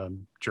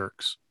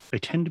jerks. They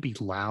tend to be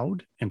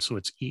loud, and so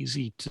it's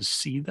easy to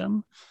see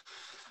them.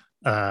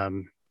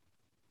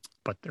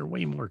 But they're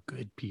way more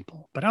good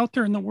people. But out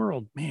there in the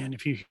world, man,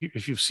 if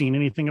you've seen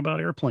anything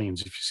about airplanes,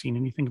 if you've seen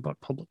anything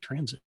about public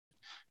transit,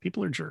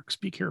 people are jerks.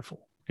 Be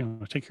careful.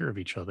 Take care of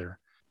each other,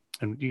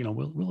 and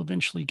we'll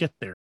eventually get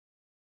there.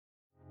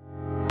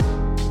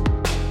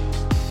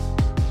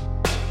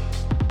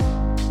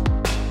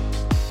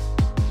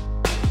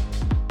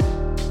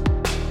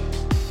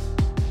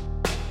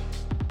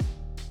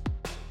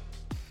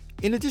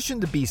 In addition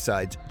to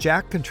BSides,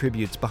 Jack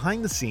contributes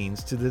behind the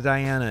scenes to the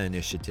Diana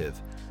Initiative,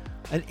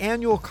 an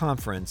annual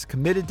conference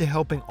committed to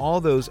helping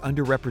all those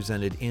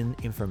underrepresented in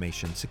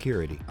information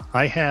security.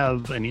 I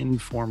have an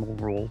informal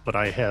role, but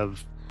I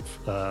have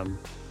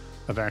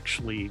I've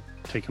actually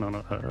taken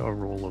on a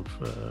role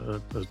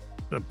of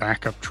a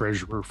backup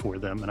treasurer for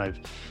them, and I've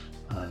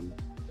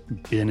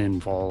been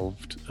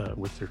involved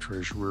with their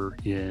treasurer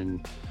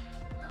in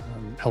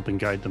helping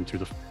guide them through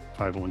the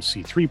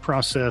 501c3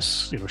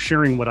 process,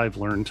 sharing what I've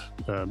learned,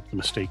 the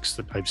mistakes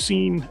that I've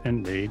seen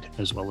and made,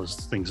 as well as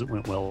things that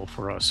went well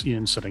for us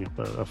in setting up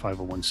a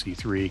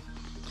 501c3,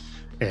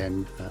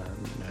 and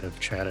have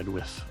chatted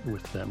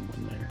with them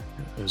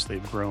as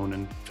they've grown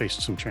and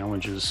faced some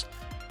challenges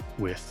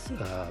with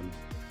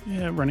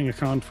running a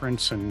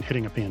conference and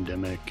hitting a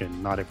pandemic,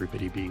 and not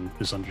everybody being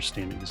as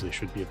understanding as they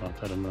should be about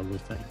that and other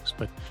things.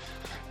 But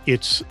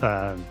it's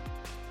to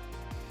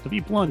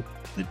be blunt,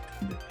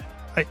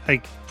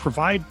 I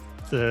provide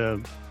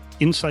the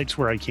insights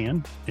where I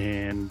can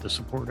and the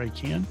support I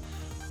can,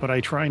 but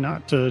I try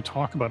not to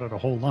talk about it a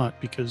whole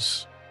lot,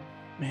 because,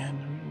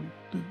 man,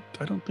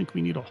 I don't think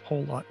we need a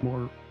whole lot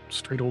more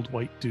straight old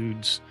white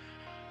dudes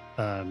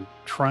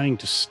trying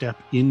to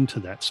step into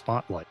that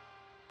spotlight.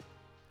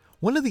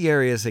 One of the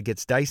areas that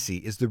gets dicey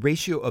is the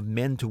ratio of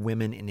men to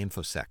women in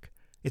infosec.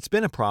 It's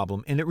been a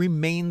problem, and it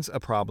remains a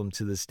problem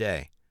to this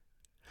day.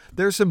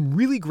 There are some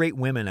really great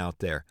women out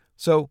there.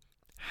 So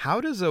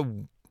how does a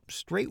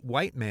straight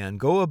white man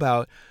go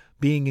about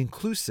being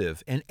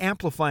inclusive and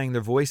amplifying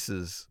their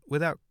voices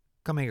without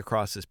coming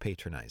across as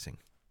patronizing?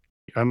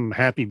 I'm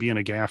happy being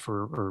a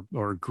gaffer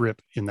or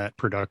grip in that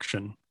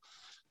production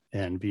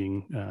and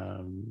being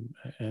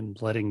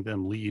and letting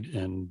them lead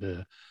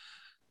and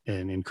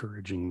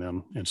encouraging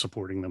them and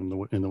supporting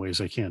them in the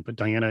ways I can. But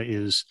Diana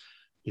is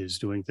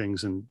doing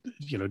things, and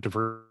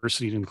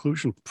diversity and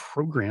inclusion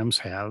programs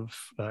have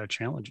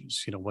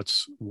challenges.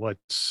 What's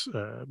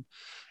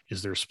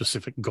is there a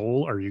specific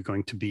goal? Are you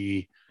going to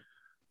be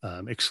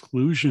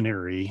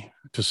exclusionary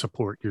to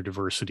support your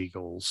diversity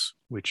goals,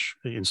 which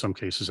in some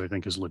cases I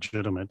think is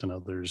legitimate, and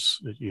others,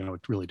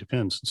 it really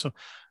depends. And so,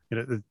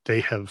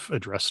 they have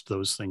addressed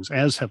those things,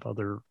 as have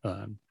other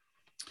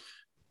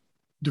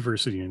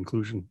diversity and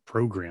inclusion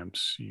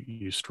programs.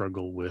 You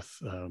struggle with,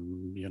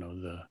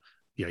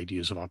 the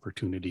ideas of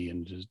opportunity,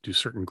 and do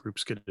certain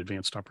groups get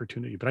advanced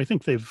opportunity? But I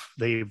think they've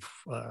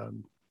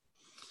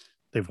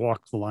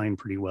walked the line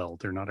pretty well.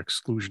 They're not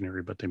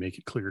exclusionary, but they make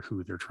it clear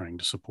who they're trying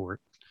to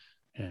support.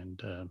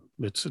 And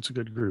it's a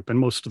good group, and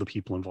most of the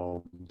people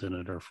involved in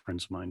it are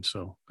friends of mine.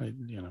 So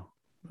I'm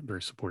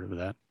very supportive of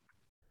that.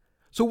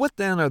 So what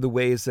then are the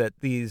ways that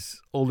these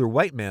older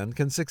white men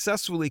can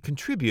successfully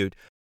contribute?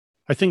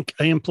 I think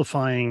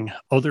amplifying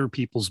other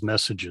people's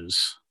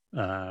messages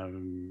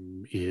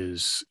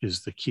is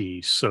the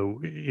key. So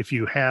if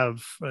you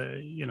have,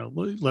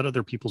 let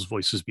other people's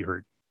voices be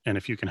heard, and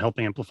if you can help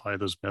amplify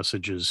those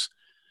messages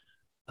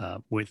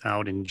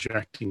without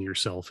injecting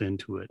yourself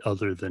into it,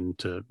 other than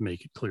to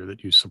make it clear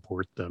that you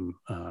support them,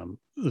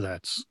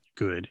 that's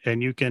good.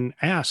 And you can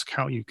ask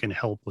how you can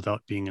help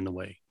without being in the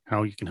way,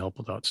 how you can help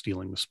without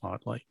stealing the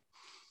spotlight.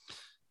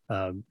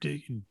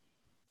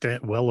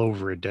 That well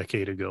over a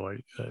decade ago, I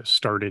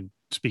started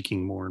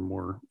speaking more and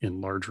more in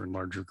larger and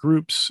larger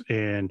groups,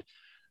 and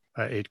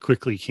it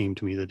quickly came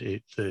to me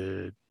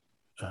that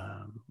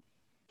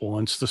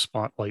once the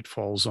spotlight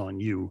falls on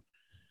you,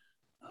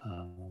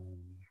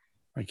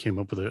 I came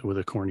up with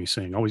a corny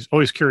saying: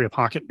 always carry a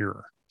pocket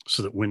mirror,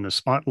 so that when the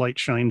spotlight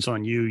shines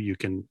on you, you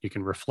can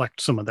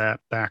reflect some of that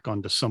back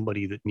onto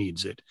somebody that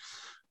needs it,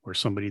 or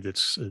somebody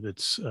that's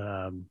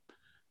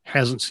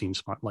hasn't seen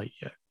spotlight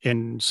yet.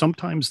 And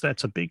sometimes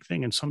that's a big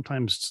thing, and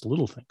sometimes it's a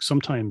little thing.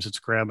 Sometimes it's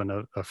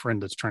grabbing a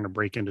friend that's trying to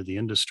break into the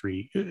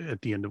industry at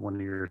the end of one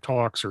of your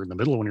talks, or in the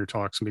middle of one of your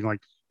talks, and being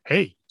like,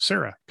 "Hey,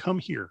 Sarah, come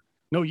here.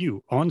 No,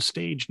 you on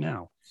stage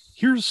now.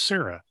 Here's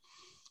Sarah.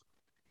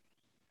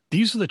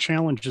 These are the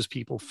challenges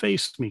people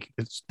face.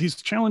 These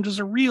challenges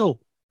are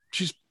real.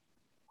 She's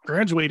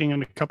graduating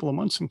in a couple of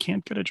months and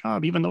can't get a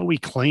job, even though we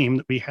claim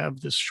that we have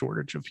this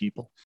shortage of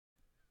people."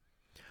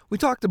 We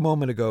talked a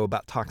moment ago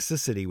about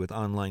toxicity with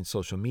online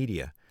social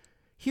media.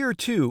 Here,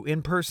 too,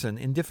 in person,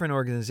 in different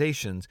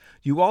organizations,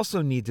 you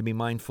also need to be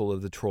mindful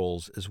of the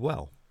trolls as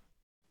well.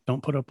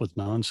 Don't put up with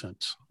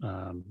nonsense.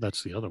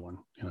 That's the other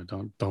one.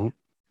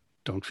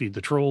 Don't feed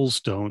the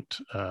trolls. Don't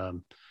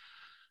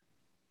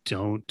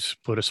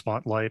put a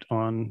spotlight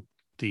on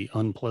the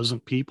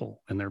unpleasant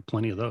people, and there are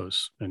plenty of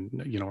those.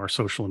 And our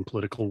social and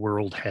political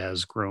world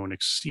has grown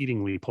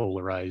exceedingly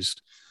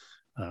polarized.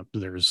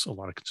 There's a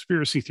lot of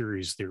conspiracy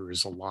theories. There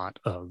is a lot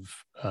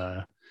of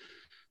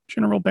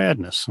general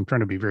badness. I'm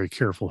trying to be very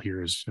careful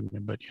here,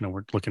 but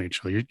we're looking at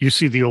each other. You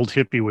see the old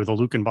hippie with a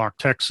Lukenbach,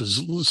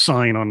 Texas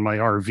sign on my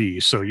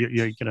RV, so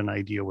you get an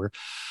idea where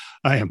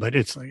I am. But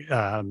it's like,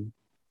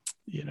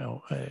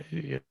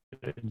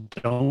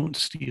 don't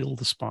steal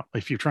the spot.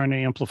 If you're trying to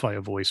amplify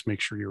a voice, make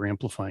sure you're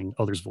amplifying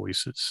others'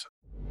 voices.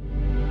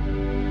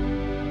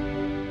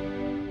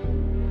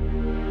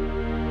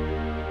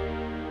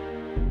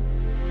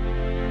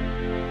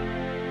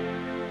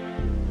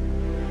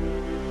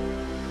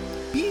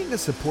 Being a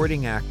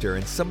supporting actor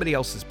in somebody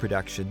else's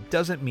production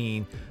doesn't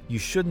mean you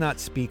should not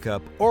speak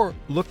up or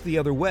look the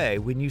other way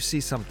when you see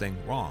something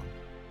wrong.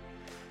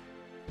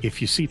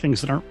 If you see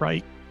things that aren't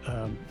right,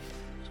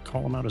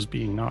 call them out as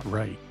being not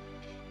right.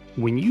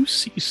 When you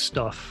see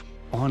stuff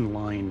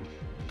online,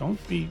 don't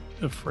be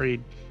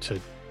afraid to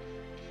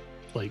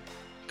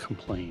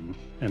complain.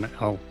 And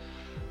I'll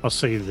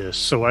say this.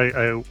 So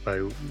I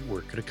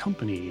work at a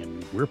company,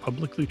 and we're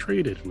publicly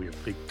traded, and we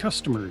have big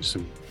customers,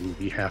 and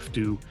we have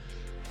to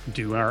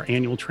do our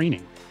annual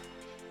training,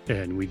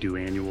 and we do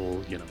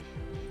annual,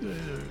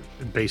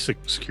 basic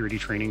security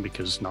training,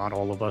 because not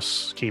all of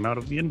us came out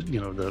of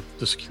the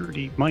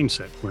security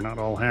mindset. We're not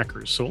all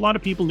hackers. So a lot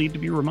of people need to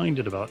be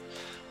reminded about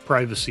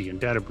privacy and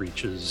data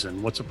breaches,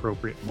 and what's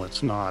appropriate and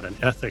what's not, and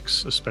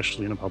ethics,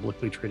 especially in a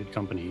publicly traded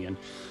company, and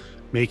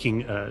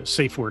making a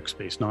safe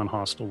workspace,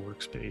 non-hostile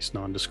workspace,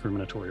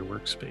 non-discriminatory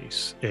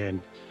workspace. And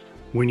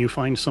when you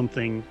find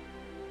something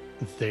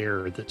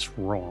there that's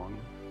wrong,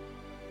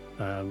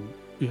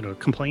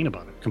 complain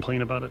about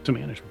it to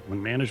management.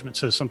 When management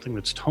says something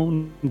that's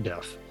tone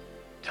deaf,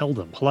 tell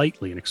them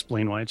politely and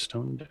explain why it's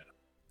tone deaf.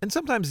 And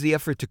sometimes the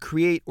effort to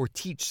create or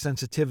teach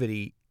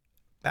sensitivity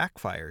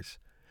backfires.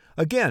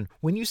 Again,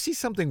 when you see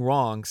something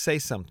wrong, say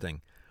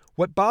something.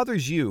 What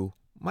bothers you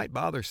might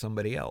bother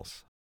somebody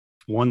else.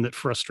 One that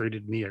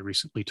frustrated me, I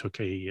recently took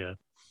I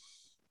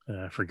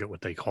forget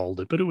what they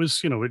called it, but it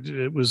was,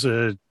 it was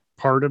a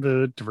part of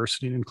a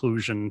diversity and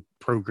inclusion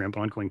program,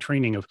 ongoing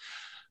training of,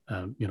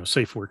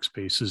 safe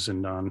workspaces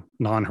and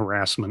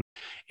non-harassment.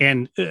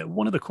 And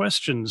one of the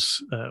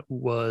questions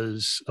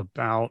was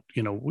about,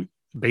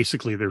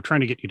 basically they're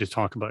trying to get you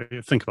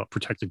to think about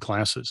protected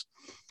classes,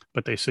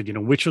 but they said,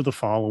 which of the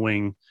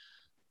following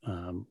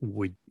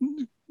would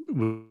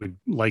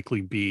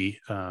likely be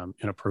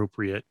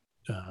inappropriate,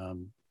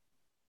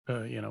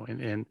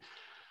 and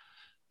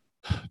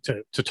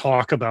to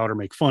talk about or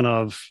make fun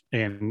of.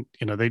 And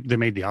they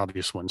made the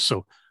obvious ones.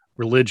 So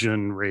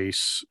religion,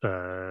 race,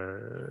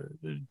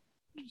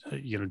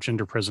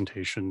 gender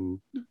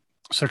presentation,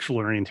 sexual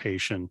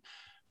orientation,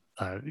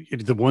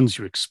 the ones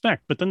you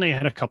expect. But then they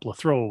had a couple of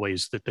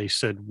throwaways that they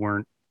said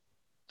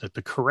that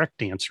the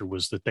correct answer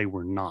was that they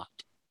were not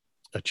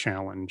a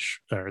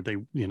challenge, or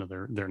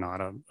they're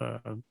not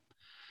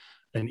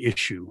an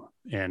issue.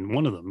 And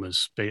one of them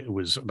was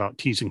about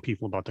teasing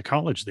people about the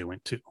college they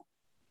went to.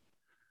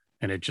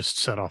 And it just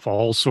set off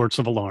all sorts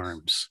of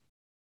alarms.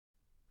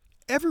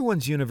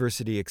 Everyone's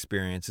university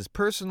experience is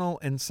personal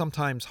and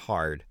sometimes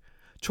hard.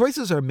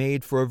 Choices are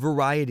made for a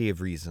variety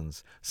of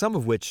reasons, some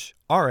of which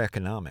are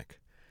economic.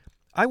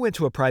 I went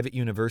to a private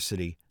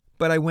university,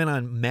 but I went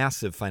on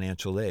massive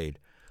financial aid.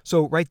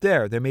 So right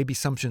there may be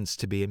assumptions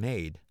to be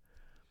made.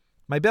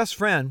 My best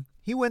friend,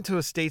 he went to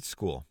a state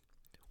school.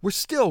 We're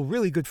still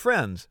really good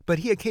friends, but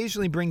he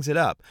occasionally brings it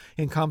up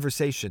in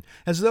conversation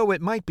as though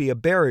it might be a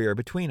barrier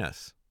between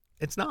us.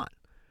 It's not.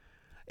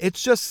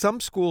 It's just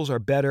some schools are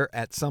better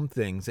at some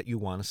things that you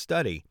want to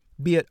study,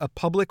 be it a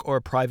public or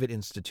a private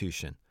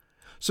institution.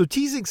 So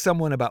teasing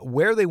someone about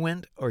where they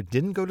went or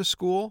didn't go to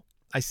school,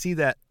 I see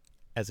that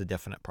as a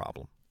definite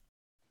problem.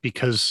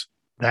 Because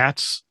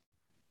that's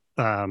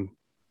a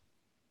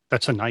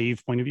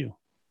naive point of view.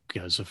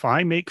 Because if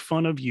I make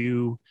fun of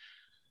you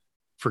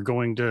for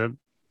going to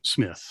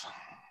Smith,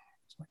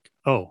 it's like,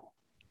 oh,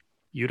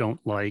 you don't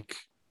like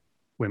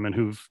women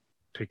who've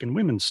taken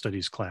women's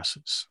studies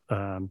classes.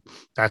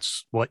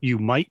 That's what you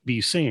might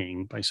be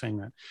saying by saying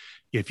that.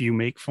 If you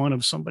make fun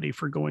of somebody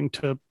for going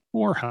to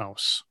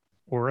Morehouse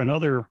or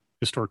another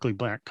historically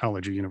Black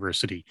college or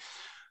university,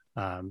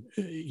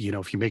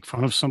 if you make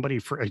fun of somebody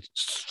for a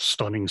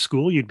stunning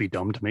school, you'd be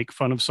dumb to make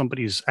fun of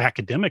somebody's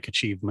academic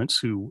achievements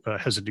who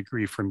has a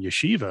degree from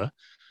yeshiva.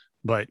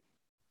 But,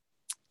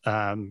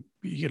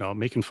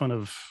 making fun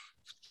of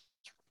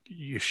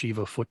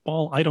yeshiva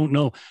football, I don't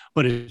know,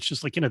 but it's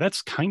just like,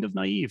 that's kind of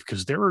naive,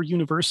 because there are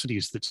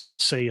universities that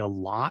say a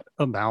lot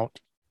about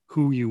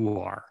who you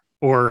are.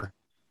 Or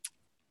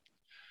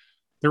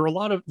there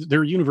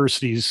are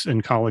universities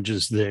and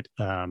colleges that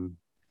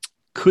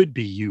could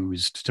be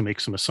used to make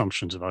some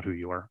assumptions about who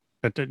you are.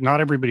 That not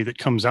everybody that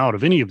comes out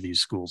of any of these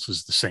schools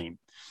is the same,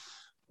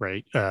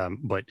 right?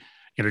 But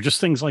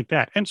just things like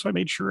that. And so I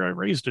made sure I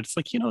raised it. It's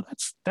like,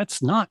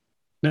 that's not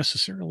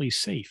necessarily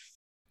safe.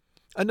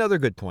 Another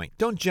good point.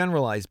 Don't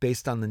generalize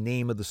based on the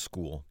name of the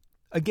school.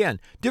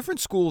 Again, different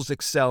schools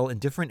excel in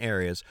different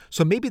areas,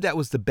 so maybe that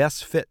was the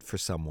best fit for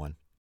someone.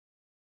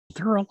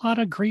 There are a lot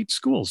of great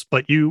schools,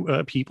 but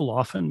people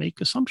often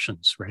make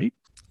assumptions, right?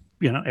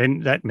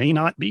 And that may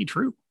not be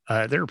true.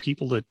 There are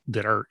people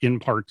that are in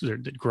part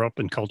that grow up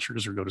in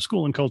cultures or go to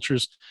school in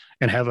cultures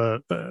and have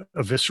a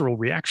visceral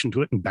reaction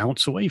to it and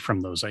bounce away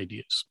from those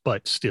ideas.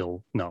 But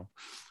still, no.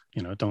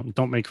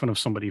 Don't make fun of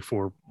somebody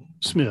for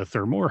Smith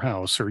or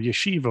Morehouse or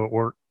yeshiva,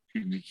 or,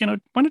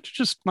 why don't you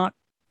just not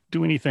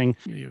do anything?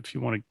 If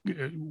you want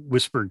to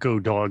whisper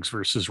 "Go Dogs"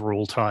 versus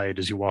 "Roll Tide"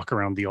 as you walk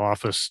around the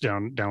office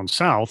down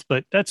south,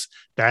 but that's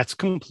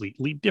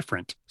completely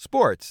different.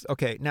 Sports.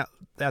 Okay, now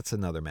that's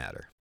another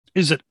matter.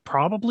 Is it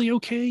probably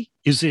okay?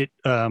 Is it,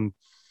 I'm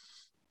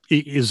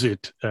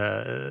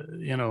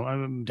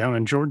down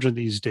in Georgia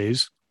these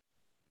days.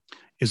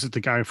 Is it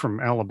the guy from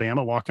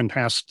Alabama walking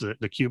past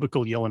the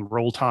cubicle yelling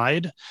 "Roll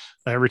Tide"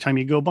 every time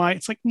you go by?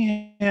 It's like,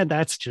 yeah,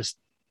 that's just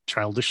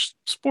childish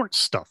sports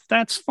stuff.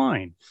 That's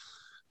fine.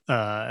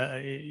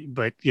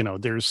 But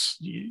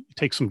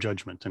take some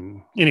judgment.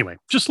 And anyway,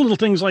 just little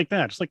things like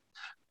that. It's like,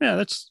 yeah,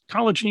 that's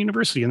college and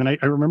university. And then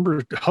I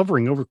remember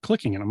hovering over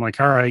clicking, and I'm like,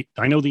 all right,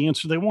 I know the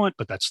answer they want,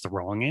 but that's the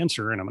wrong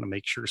answer. And I'm going to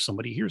make sure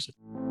somebody hears it.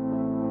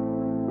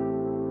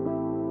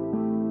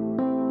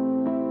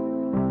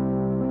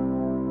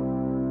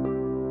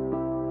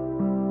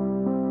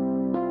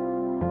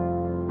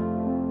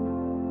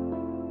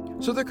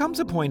 So there comes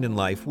a point in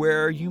life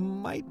where you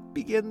might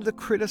begin to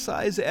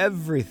criticize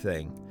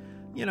everything.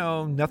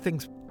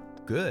 Nothing's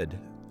good.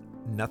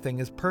 Nothing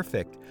is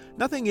perfect.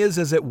 Nothing is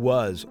as it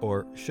was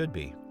or should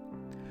be.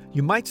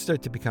 You might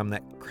start to become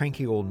that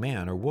cranky old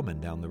man or woman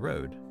down the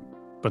road.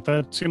 But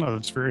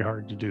that's very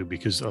hard to do,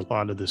 because a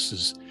lot of this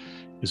is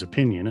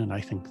opinion, and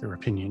I think their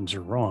opinions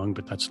are wrong,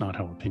 but that's not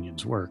how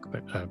opinions work.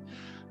 But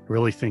there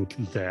really think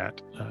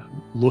that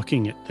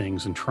looking at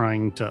things and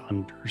trying to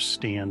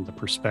understand the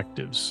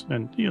perspectives,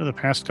 and the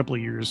past couple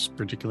of years,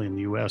 particularly in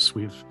the U.S.,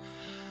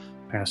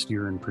 past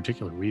year in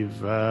particular,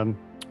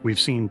 we've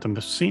seen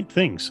the same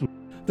things.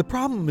 The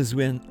problem is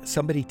when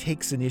somebody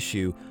takes an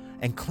issue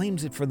and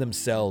claims it for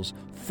themselves,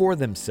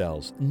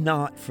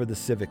 not for the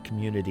civic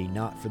community,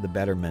 not for the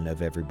betterment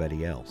of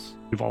everybody else.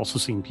 We've also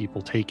seen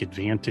people take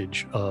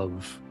advantage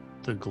of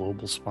the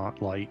global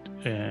spotlight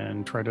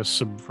and try to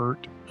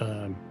subvert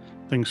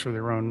things for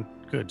their own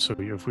good. So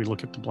if we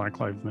look at the Black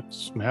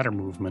Lives Matter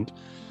movement,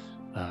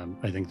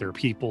 I think there are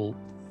people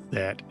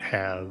that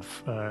have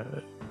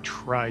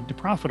tried to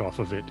profit off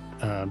of it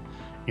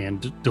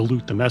and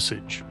dilute the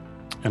message.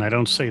 And I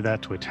don't say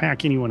that to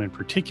attack anyone in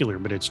particular,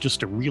 but it's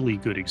just a really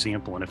good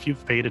example. And if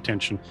you've paid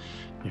attention,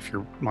 if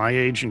you're my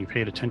age and you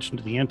paid attention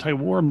to the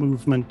anti-war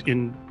movement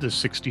in the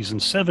 60s and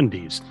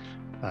 70s,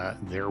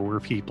 there were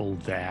people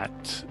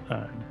that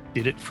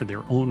did it for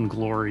their own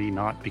glory,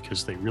 not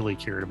because they really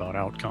cared about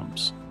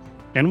outcomes.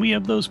 And we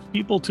have those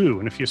people too.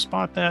 And if you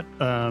spot that,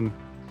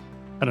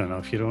 I don't know,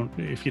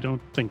 if you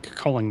don't think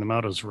calling them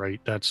out is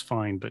right, that's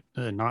fine, but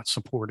not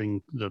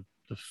supporting the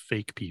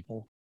fake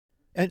people.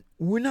 And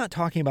we're not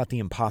talking about the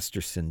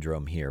imposter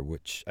syndrome here,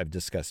 which I've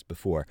discussed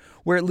before,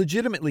 where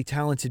legitimately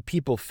talented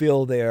people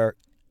feel they're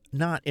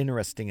not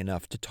interesting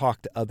enough to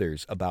talk to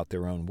others about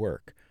their own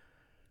work.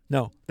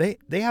 No, they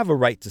have a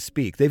right to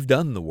speak. They've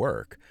done the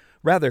work.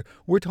 Rather,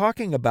 we're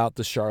talking about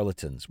the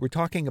charlatans. We're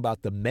talking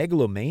about the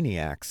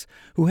megalomaniacs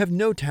who have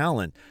no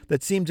talent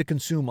that seem to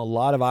consume a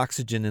lot of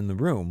oxygen in the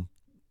room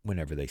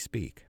whenever they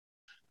speak.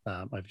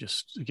 I've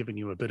just given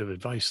you a bit of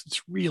advice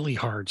that's really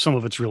hard. Some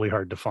of it's really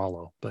hard to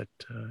follow, but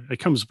it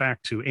comes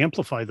back to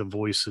amplify the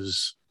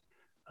voices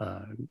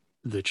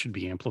that should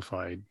be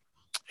amplified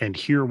and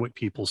hear what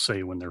people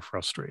say when they're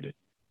frustrated.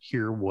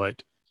 Hear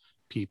what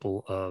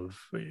people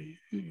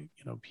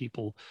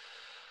people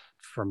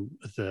from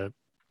the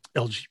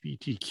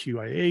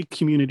LGBTQIA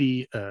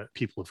community,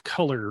 people of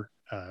color,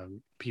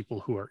 people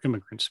who are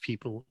immigrants,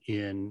 people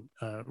in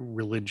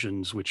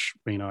religions which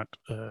may not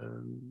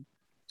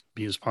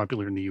be as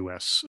popular in the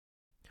U.S.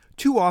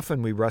 Too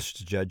often we rush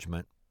to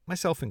judgment,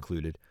 myself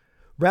included.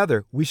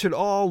 Rather, we should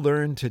all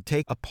learn to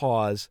take a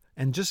pause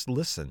and just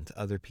listen to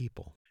other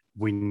people.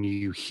 When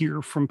you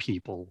hear from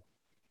people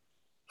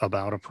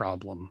about a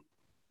problem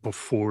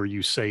before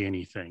you say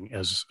anything,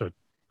 as a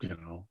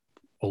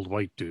old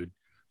white dude,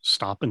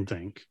 stop and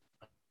think,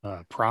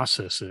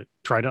 process it,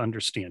 try to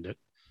understand it.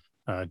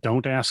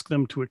 Don't ask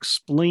them to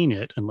explain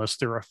it unless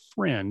they're a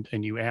friend,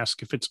 and you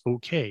ask if it's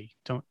okay.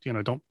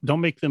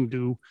 Don't make them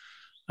do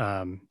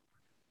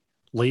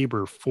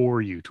labor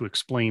for you to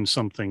explain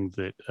something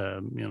that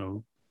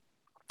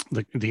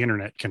the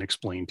internet can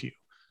explain to you,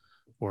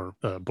 or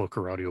a book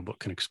or audiobook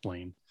can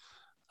explain.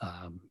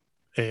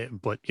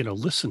 But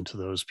listen to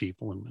those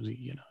people,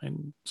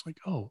 and it's like,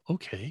 oh,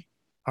 okay,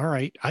 all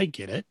right, I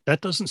get it.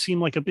 That doesn't seem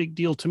like a big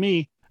deal to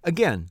me.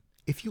 Again,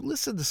 if you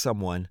listen to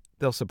someone,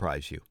 they'll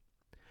surprise you.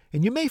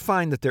 And you may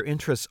find that their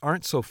interests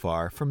aren't so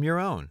far from your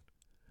own.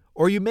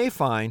 Or you may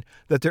find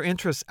that their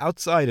interests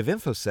outside of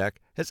infosec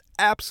has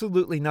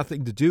absolutely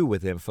nothing to do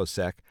with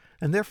infosec,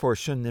 and therefore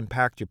shouldn't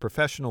impact your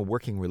professional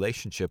working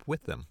relationship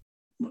with them.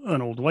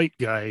 An old white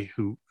guy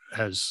who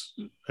has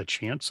a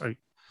chance. There's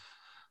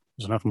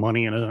enough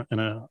money in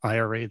a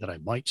IRA that I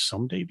might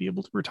someday be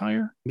able to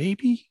retire,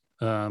 maybe.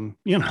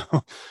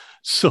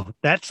 So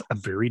that's a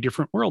very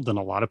different world than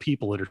a lot of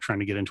people that are trying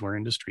to get into our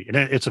industry. And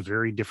it's a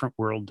very different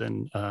world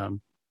than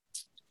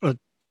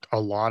a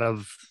lot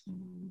of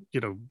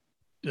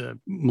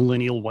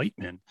millennial white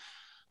men.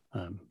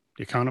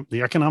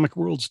 The economic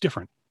world's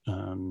different.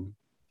 The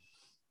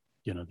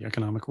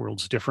economic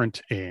world's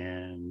different,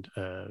 and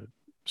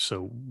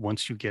so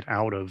once you get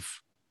out of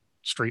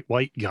straight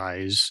white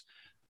guys,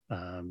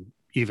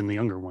 even the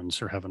younger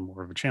ones are having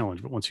more of a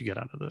challenge. But once you get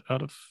out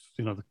of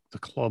the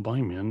club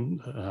I'm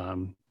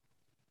in,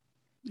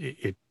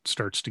 it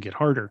starts to get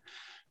harder.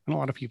 And a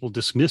lot of people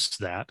dismiss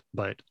that,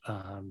 but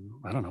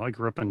I don't know. I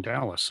grew up in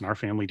Dallas, and our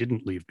family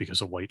didn't leave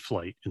because of white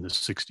flight in the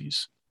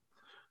 60s.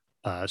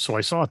 So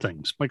I saw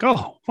things like,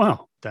 oh,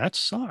 wow, that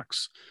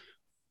sucks.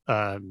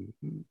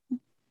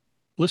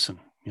 Listen,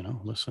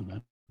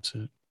 that's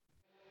it.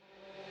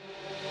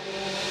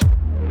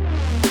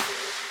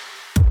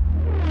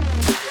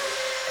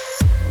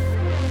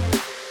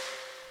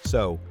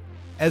 So,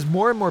 as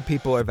more and more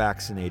people are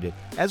vaccinated,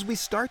 as we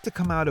start to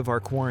come out of our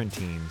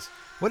quarantines,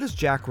 what does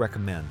Jack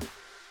recommend?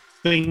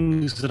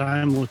 Things that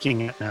I'm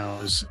looking at now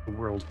as the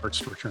world starts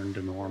to return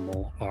to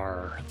normal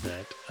are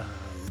that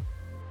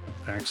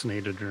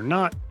vaccinated or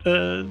not,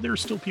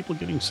 there's still people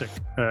getting sick.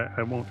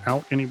 I won't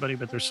out anybody,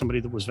 but there's somebody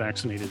that was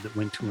vaccinated that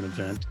went to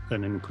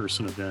an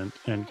in-person event,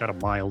 and got a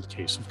mild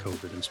case of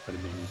COVID in spite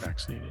of being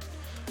vaccinated.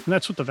 And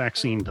that's what the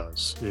vaccine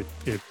does.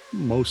 It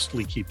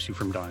mostly keeps you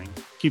from dying,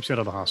 keeps you out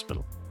of the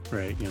hospital,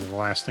 right? The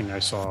last thing I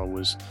saw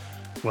was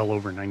well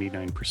over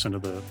 99%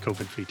 of the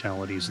COVID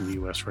fatalities in the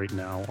U.S. right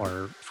now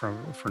are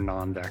for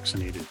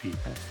non-vaccinated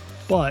people.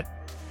 But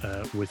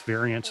with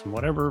variants and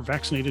whatever,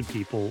 vaccinated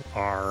people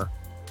are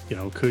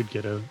could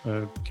get a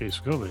case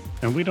of COVID.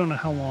 And we don't know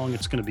how long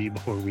it's going to be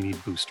before we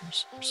need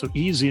boosters. So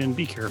ease in,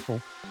 be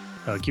careful,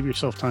 give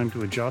yourself time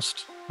to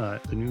adjust. The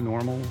new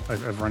normal,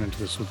 I've run into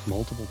this with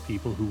multiple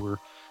people who were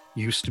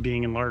used to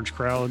being in large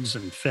crowds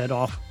and fed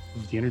off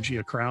of the energy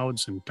of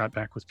crowds and got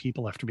back with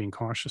people after being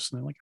cautious. And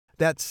they're like,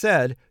 that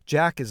said,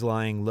 Jack is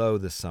lying low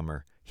this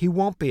summer. He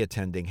won't be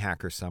attending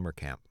Hacker Summer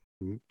Camp.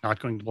 Not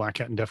going to Black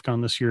Hat and DEF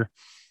CON this year.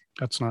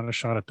 That's not a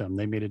shot at them.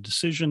 They made a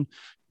decision.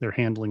 They're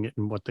handling it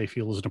in what they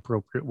feel is an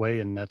appropriate way,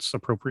 and that's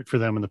appropriate for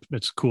them, and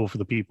it's cool for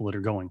the people that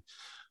are going.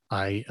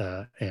 I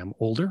am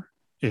older,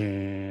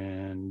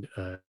 and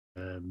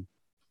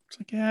it's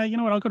like, yeah, you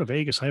know what? I'll go to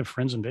Vegas. I have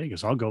friends in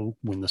Vegas. I'll go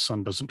when the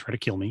sun doesn't try to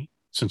kill me.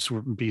 Since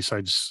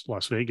BSides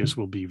Las Vegas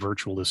will be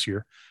virtual this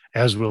year,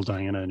 as will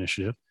Diana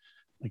Initiative.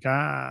 Like,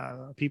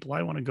 people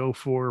I want to go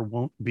for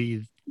won't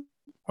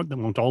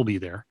all be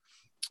there.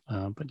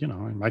 But,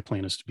 my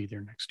plan is to be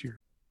there next year.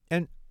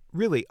 And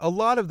really, a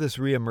lot of this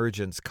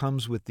reemergence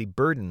comes with the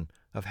burden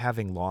of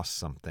having lost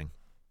something.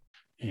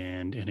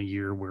 And in a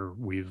year where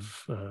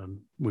we've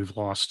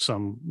lost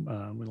some,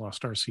 we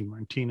lost R.C.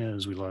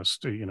 Martinez, we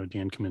lost,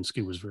 Dan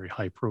Kaminsky was very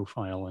high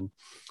profile. And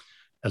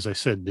as I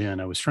said then,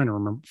 I was trying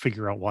to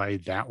figure out why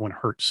that one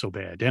hurt so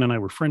bad. Dan and I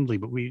were friendly,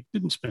 but we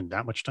didn't spend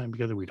that much time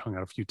together. We'd hung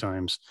out a few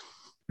times.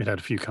 We'd had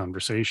a few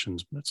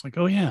conversations. But it's like,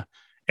 oh, yeah,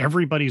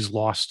 everybody's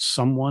lost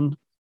someone.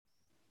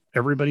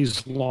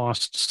 Everybody's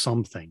lost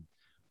something.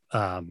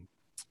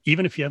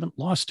 Even if you haven't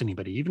lost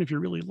anybody, even if you're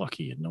really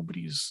lucky and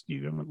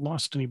you haven't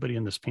lost anybody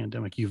in this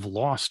pandemic, you've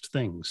lost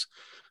things.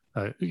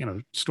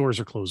 Stores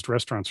are closed,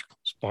 restaurants are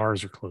closed,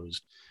 bars are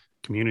closed.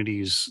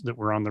 Communities that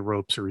were on the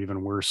ropes are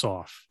even worse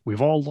off.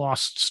 We've all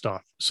lost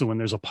stuff. So when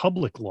there's a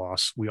public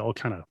loss, we all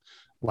kind of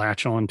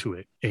latch onto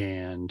it.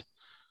 And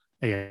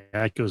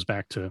that goes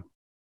back to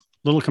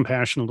little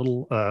compassion, a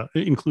little,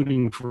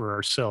 including for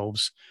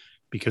ourselves,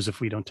 because if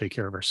we don't take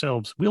care of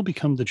ourselves, we'll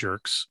become the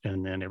jerks,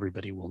 and then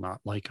everybody will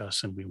not like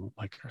us and we won't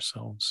like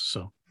ourselves.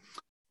 So,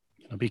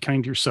 be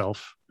kind to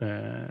yourself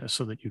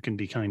so that you can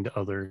be kind to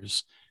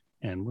others,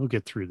 and we'll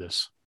get through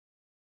this.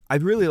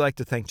 I'd really like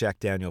to thank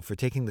Jack Daniel for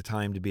taking the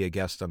time to be a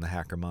guest on the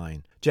Hacker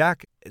Mind.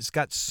 Jack has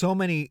got so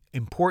many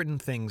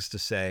important things to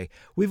say.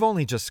 We've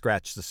only just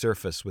scratched the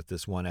surface with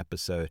this one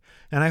episode,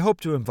 and I hope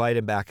to invite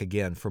him back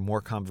again for more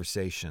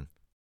conversation.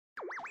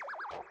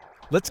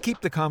 Let's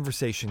keep the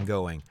conversation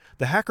going.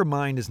 The Hacker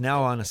Mind is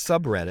now on a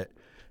subreddit.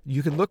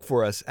 You can look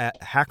for us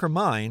at Hacker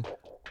Mind,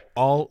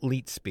 all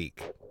Leet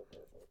Speak.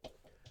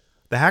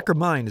 The Hacker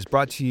Mind is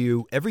brought to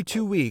you every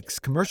 2 weeks,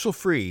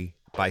 commercial-free,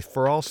 by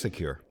For All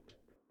Secure.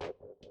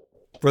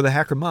 For the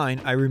Hacker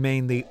Mind, I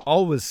remain the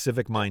always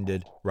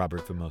civic-minded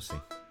Robert Vamosi.